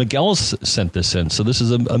before Miguel sent this in. So this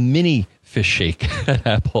is a mini fish shake at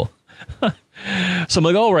Apple. So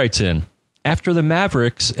Miguel writes in, after the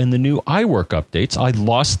Mavericks and the new iWork updates, I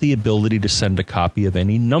lost the ability to send a copy of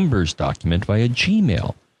any numbers document via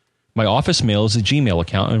Gmail. My office mail is a Gmail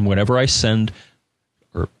account, and whenever I send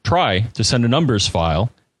or try to send a numbers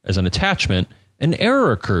file as an attachment, an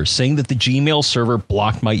error occurs saying that the Gmail server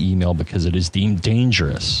blocked my email because it is deemed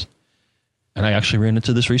dangerous. And I actually ran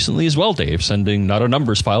into this recently as well, Dave, sending not a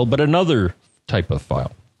numbers file, but another type of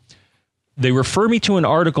file. They refer me to an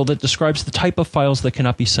article that describes the type of files that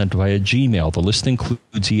cannot be sent via Gmail. The list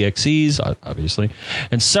includes EXEs, obviously,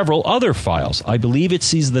 and several other files. I believe it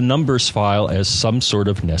sees the numbers file as some sort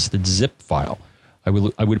of nested zip file. I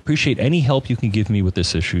would appreciate any help you can give me with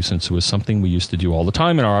this issue, since it was something we used to do all the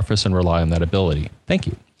time in our office and rely on that ability. Thank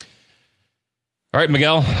you. All right,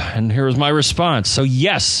 Miguel, and here is my response. So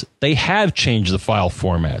yes, they have changed the file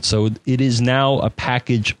format. So it is now a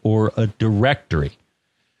package or a directory.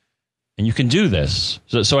 And you can do this.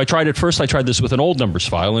 So I tried this with an old numbers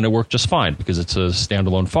file, and it worked just fine because it's a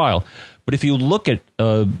standalone file. But if you look at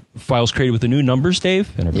files created with the new numbers,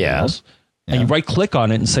 Dave, and everything else, and you right-click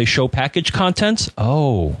on it and say Show Package Contents,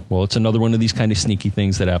 it's another one of these kind of sneaky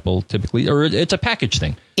things that Apple typically, or it's a package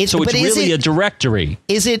thing. It's really a directory.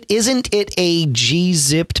 Isn't it a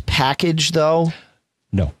gzipped package, though?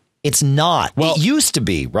 No. It's not. Well, it used to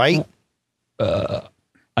be, right?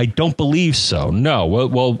 I don't believe so. No.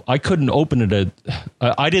 Well, I couldn't open it.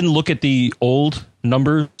 I didn't look at the old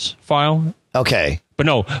numbers file. Okay. But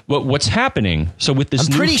no, what's happening, so with this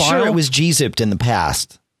new file... I'm pretty sure it was gzipped in the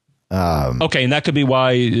past. Okay, and that could be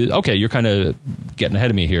why. Okay, you're kind of getting ahead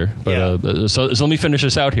of me here, but so let me finish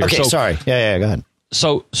this out here. Okay, sorry. Yeah, go ahead.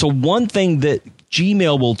 So one thing that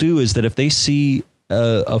Gmail will do is that if they see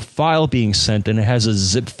a file being sent and it has a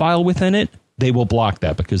zip file within it, they will block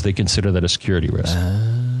that because they consider that a security risk.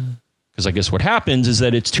 Because I guess what happens is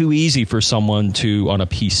that it's too easy for someone to, on a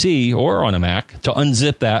PC or on a Mac, to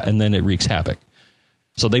unzip that, and then it wreaks havoc.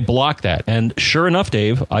 So they block that. And sure enough,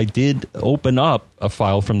 Dave, I did open up a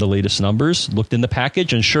file from the latest numbers, looked in the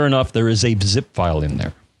package, and sure enough, there is a zip file in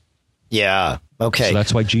there. Yeah. Okay. So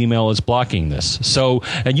that's why Gmail is blocking this. So,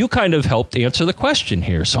 and you kind of helped answer the question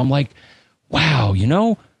here. So I'm like, wow,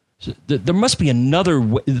 there must be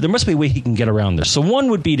there must be a way he can get around this. So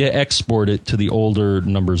one would be to export it to the older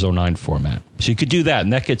Numbers 09 format. So you could do that,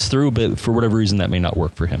 and that gets through, but for whatever reason, that may not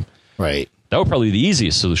work for him. Right. That would probably be the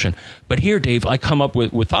easiest solution. But here, Dave, I come up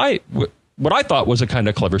with what I thought was a kind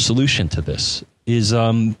of clever solution to this is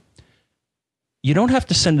you don't have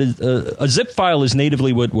to send a zip file is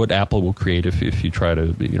natively what Apple will create if you try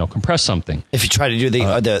to compress something. If you try to do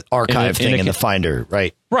the archive thing in the Finder,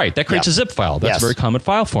 right? Right, that creates a zip file. That's a very common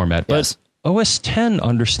file format. But OS X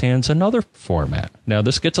understands another format. Now,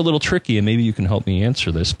 this gets a little tricky, and maybe you can help me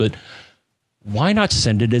answer this, but why not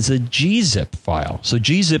send it as a gzip file? So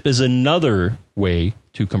gzip is another way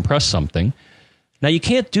to compress something. Now, you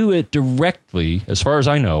can't do it directly, as far as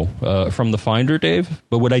I know, from the Finder, Dave.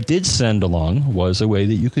 But what I did send along was a way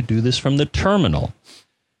that you could do this from the terminal.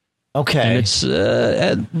 Okay. And it's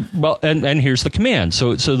and here's the command.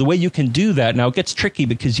 So the way you can do that, now it gets tricky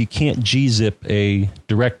because you can't gzip a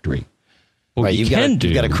directory. Right, you've got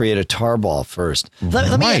to create a tarball first.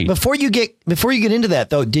 Let me before you get into that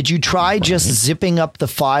though. Did you try just zipping up the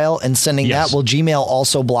file and sending that? Will Gmail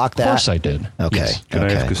also block that? Of course, I did. Okay. Yes. Can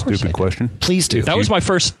I ask a stupid question? Please do. That was my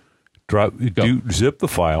first. Zip the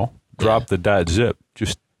file. Drop the .zip.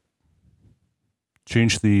 Just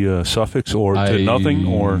change the suffix or to nothing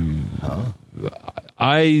or.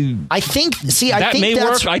 I think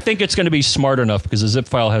work. I think it's going to be smart enough because a zip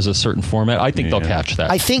file has a certain format. I think they'll catch that.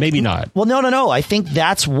 I think maybe not. Well, no. I think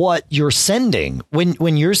that's what you're sending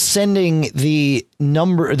when you're sending the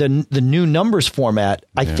number, the new numbers format.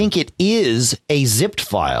 I think it is a zipped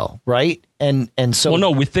file, right? And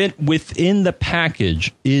so within the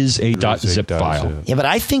package is a .zip file. Yeah, but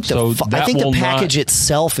I think the package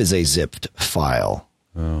itself is a zipped file.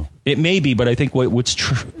 Oh. It may be, but I think what's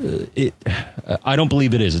true. I don't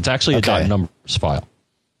believe it is. It's actually a .numbers file.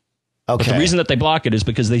 Okay. But the reason that they block it is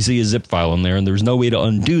because they see a zip file in there, and there's no way to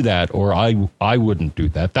undo that, or I wouldn't do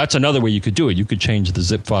that. That's another way you could do it. You could change the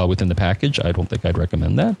zip file within the package. I don't think I'd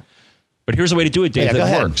recommend that. But here's a way to do it, Dave,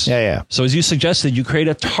 that works. Yeah. So as you suggested, you create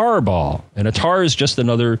a tar ball, and a tar is just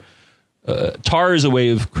another. Tar is a way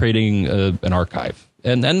of creating an archive.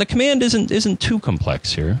 And the command isn't too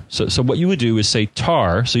complex here. So what you would do is say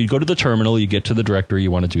tar. So you go to the terminal, you get to the directory you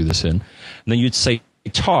want to do this in, and then you'd say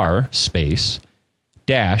tar space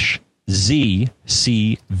dash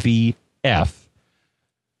ZCVF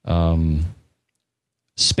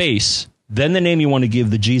space, then the name you want to give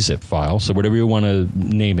the gzip file. So whatever you want to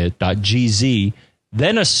name it, .gz,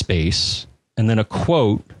 then a space, and then a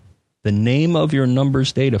quote, the name of your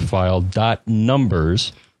numbers data file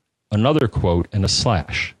 .numbers, another quote, and a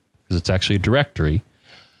slash, because it's actually a directory,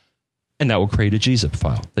 and that will create a gzip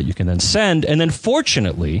file that you can then send. And then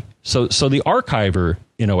fortunately, so the archiver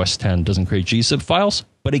in OS X doesn't create gzip files,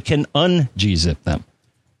 but it can un-gzip them.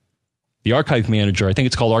 The archive manager, I think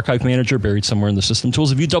it's called Archive Manager, buried somewhere in the system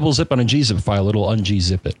tools. If you double zip on a gzip file, it'll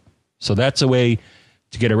un-gzip it. So that's a way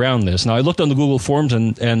to get around this. Now, I looked on the Google forums,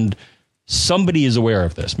 and somebody is aware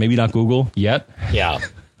of this. Maybe not Google yet. Yeah.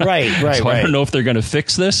 Right. So I don't know if they're going to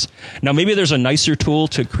fix this. Now, maybe there's a nicer tool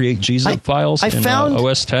to create gzip files in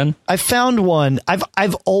OS X. I found one.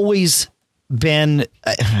 I've always been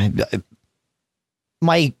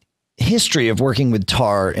my history of working with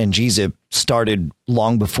tar and gzip started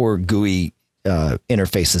long before GUI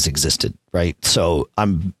interfaces existed, right? So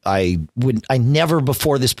I never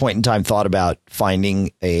before this point in time thought about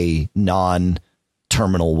finding a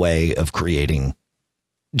non-terminal way of creating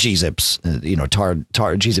gzips,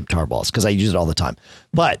 gzip tar balls, because I use it all the time.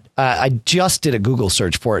 But I just did a Google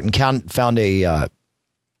search for it and found a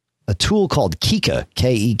tool called Keka,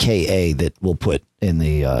 Keka, that we'll put in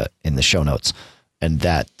the show notes, and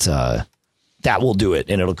that will do it,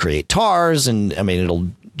 and it'll create tars, and it'll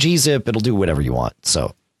gzip, it'll do whatever you want.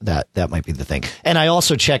 So that might be the thing. And I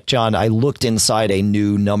also checked, John. I looked inside a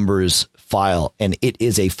new numbers file, and it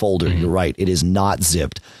is a folder. Mm-hmm. You're right; it is not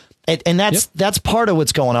zipped. And that's part of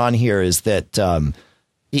what's going on here is that,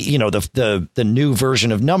 the new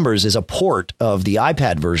version of numbers is a port of the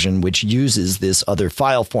iPad version, which uses this other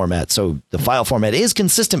file format. So the file format is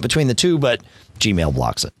consistent between the two, but Gmail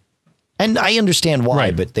blocks it. And I understand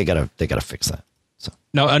why, but they gotta fix that. So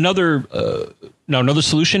now another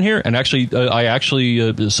solution here, and actually,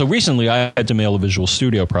 so recently I had to mail a Visual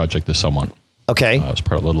Studio project to someone. Okay, it was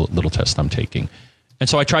part of a little test I'm taking. And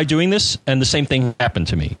so I tried doing this, and the same thing happened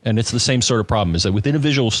to me. And it's the same sort of problem, is that within a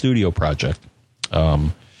Visual Studio project,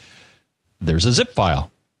 there's a zip file.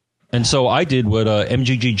 And so I did what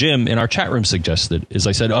MGG Jim in our chat room suggested, is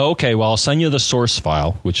I said, okay, well, I'll send you the source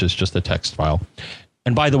file, which is just a text file.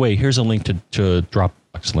 And by the way, here's a link to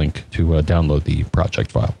Dropbox link to download the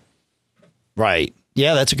project file. Right.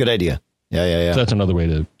 Yeah, that's a good idea. Yeah. So that's another way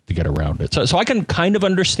to get around it. So I can kind of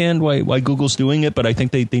understand why Google's doing it, but I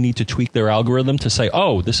think they need to tweak their algorithm to say,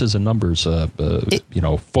 oh, this is a numbers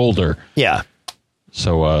folder. Yeah.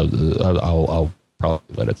 So I'll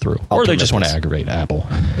probably let it through. Or they just want to aggravate Apple.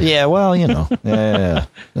 Yeah, well, yeah.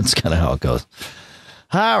 That's kind of how it goes.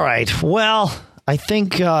 All right. Well, I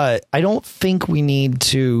don't think we need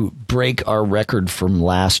to break our record from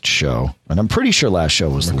last show. And I'm pretty sure last show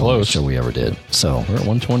was the longest show we ever did. So we're at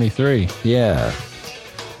 123. Yeah.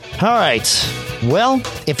 All right. Well,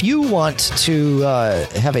 if you want to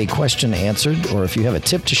have a question answered, or if you have a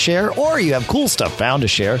tip to share, or you have cool stuff found to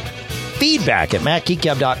share, feedback at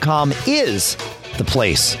MacGeekGab.com is the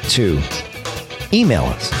place to email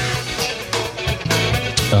us.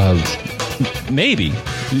 Maybe.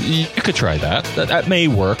 You could try that. That may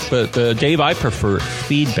work, but Dave, I prefer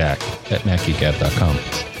feedback at MacGeekGab.com.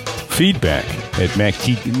 Feedback at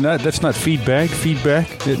MacGeek. No, that's not feedback.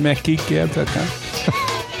 Feedback at MacGeekGab.com.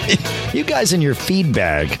 You guys in your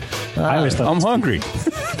feedback. I'm hungry.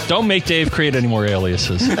 Don't make Dave create any more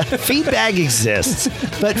aliases. Feedback exists,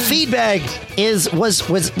 but feedback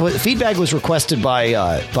was requested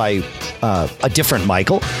by a different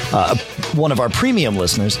Michael, one of our premium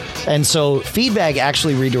listeners. And so feedback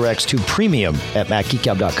actually redirects to premium at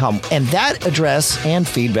MacGeekGab.com. And that address and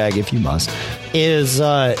feedback, if you must, is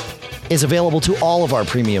available to all of our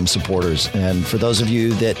premium supporters. And for those of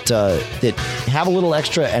you that have a little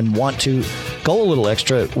extra and want to go a little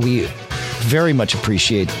extra, we very much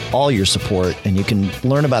appreciate all your support, and you can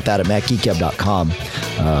learn about that at MacGeekGab.com.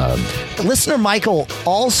 Listener Michael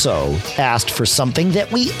also asked for something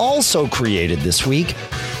that we also created this week.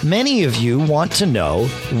 Many of you want to know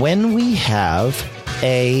when we have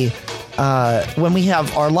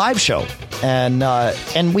our live show,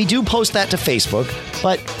 and we do post that to Facebook,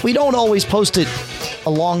 but we don't always post it a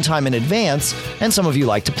long time in advance, and some of you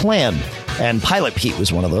like to plan. And Pilot Pete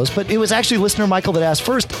was one of those, but it was actually listener Michael that asked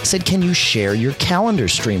first, said, can you share your calendar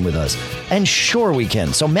stream with us? And sure we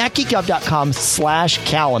can. So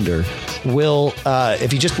MacGeekGab.com/calendar will,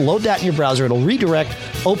 if you just load that in your browser, it'll redirect,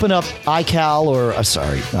 open up iCal or, not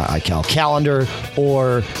iCal, Calendar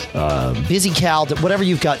or BusyCal, whatever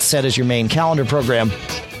you've got set as your main calendar program.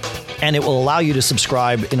 And it will allow you to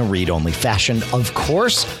subscribe in a read-only fashion, of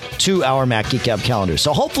course, to our Mac Geek Gab calendar.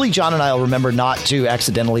 So hopefully John and I will remember not to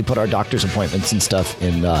accidentally put our doctor's appointments and stuff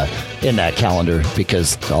in that calendar,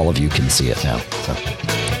 because all of you can see it now. So.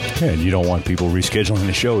 Yeah, and you don't want people rescheduling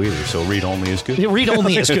the show either, so read-only is good. Yeah,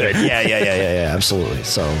 read-only is good. Yeah, absolutely.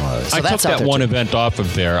 So I took that one event off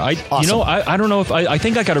of there. Awesome. I don't know if I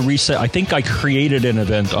think I got to reset. I think I created an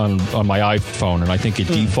event on my iPhone, and I think it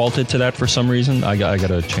defaulted to that for some reason. I got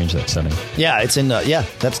to change that setting. Yeah, it's in.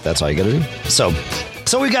 That's all you got to do. So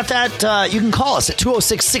we've got that. You can call us at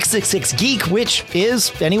 206-666-GEEK, which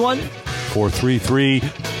is anyone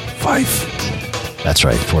 433-5. That's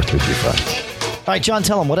right, 4335. All right, John,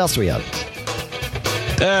 tell them, what else do we have?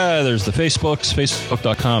 There's the Facebooks,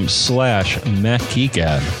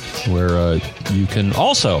 facebook.com/MacGeekGab, where you can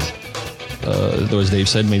also, though as Dave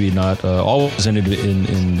said, maybe not always in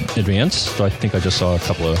advance. So I think I just saw a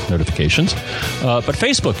couple of notifications. But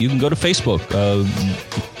Facebook, you can go to Facebook.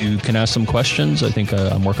 You can ask some questions. I think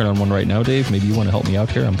I'm working on one right now, Dave. Maybe you want to help me out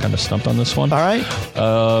here. I'm kind of stumped on this one. All right.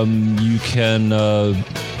 You can...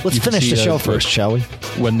 Let's finish the show first, shall we?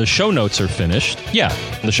 When the show notes are finished, when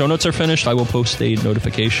the show notes are finished, I will post a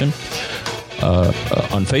notification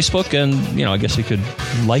on Facebook, and I guess you could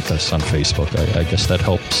like us on Facebook. I guess that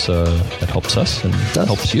helps. That helps us and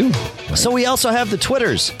helps you. Right? So we also have the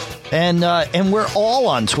Twitters, and we're all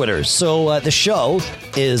on Twitter. So the show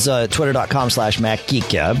is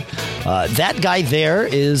twitter.com/MacGeekGab. That guy there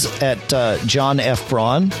is at John F.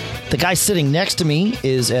 Braun. The guy sitting next to me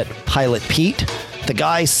is at Pilot Pete. The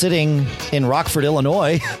guy sitting in Rockford,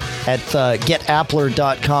 Illinois at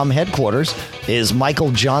getappler.com headquarters is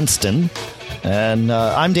Michael Johnston. And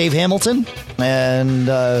I'm Dave Hamilton. And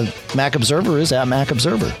Mac Observer is at Mac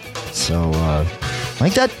Observer. So I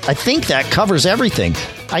think that covers everything.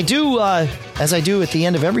 I do, as I do at the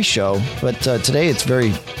end of every show, but today it's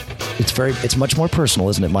much more personal,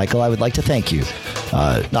 isn't it, Michael? I would like to thank you.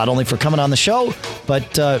 Not only for coming on the show, but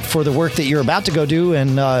for the work that you're about to go do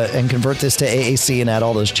and convert this to AAC and add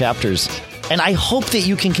all those chapters. And I hope that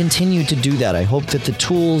you can continue to do that. I hope that the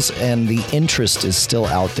tools and the interest is still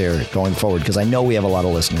out there going forward, because I know we have a lot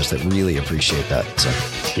of listeners that really appreciate that. So,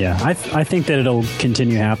 yeah, I think that it'll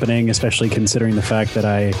continue happening, especially considering the fact that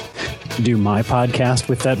I do my podcast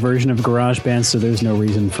with that version of GarageBand, so there's no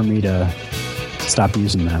reason for me to stop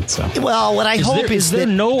using that. So, well, what I hope is there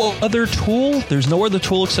no other tool? There's no other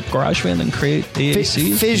tool except GarageBand that can create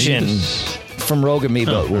AACs? Fission from Rogue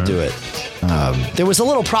Amoeba will do it. There was a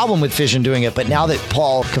little problem with Fission doing it, but now that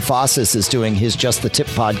Paul Kafasis is doing his Just the Tip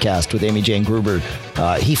podcast with Amy Jane Gruber,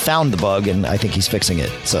 he found the bug, and I think he's fixing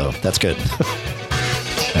it. So that's good.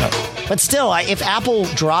 Yeah. But still, if Apple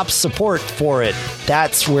drops support for it,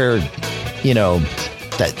 that's where,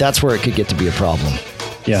 that's where it could get to be a problem.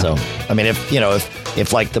 Yeah. So, I mean,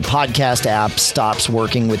 if like the podcast app stops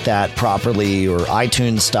working with that properly, or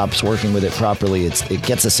iTunes stops working with it properly, it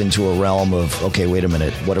gets us into a realm of, okay, wait a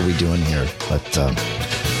minute, what are we doing here? But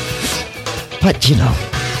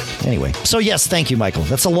anyway. So yes, thank you, Michael.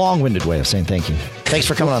 That's a long-winded way of saying thank you. Thanks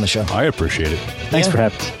for coming on the show. I appreciate it. Thanks for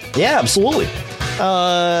having me. Yeah, absolutely.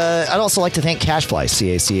 I'd also like to thank CacheFly,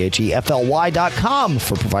 CACHEFLY.com,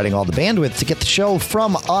 for providing all the bandwidth to get the show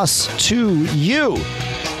from us to you.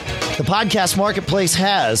 The podcast marketplace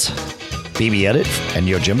has BB Edit and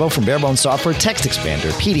Yojimbo from Barebones Software, Text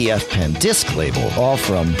Expander, PDF Pen, Disk Label, all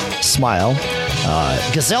from Smile.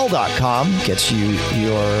 Gazelle.com gets you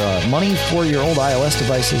your money for your old iOS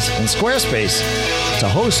devices, and Squarespace to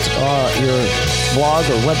host your blog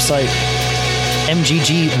or website.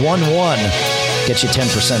 MGG11 Get you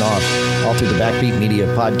 10% off all through the Backbeat Media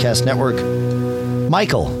Podcast Network.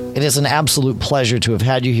 Michael, it is an absolute pleasure to have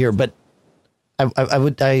had you here, but I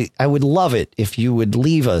would love it if you would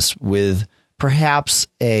leave us with perhaps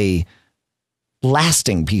a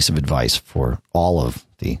lasting piece of advice for all of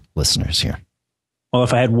the listeners here. Well,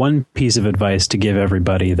 if I had one piece of advice to give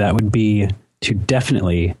everybody, that would be to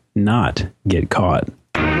definitely not get caught.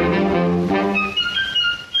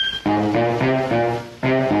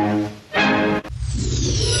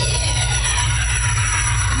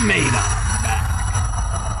 Made up.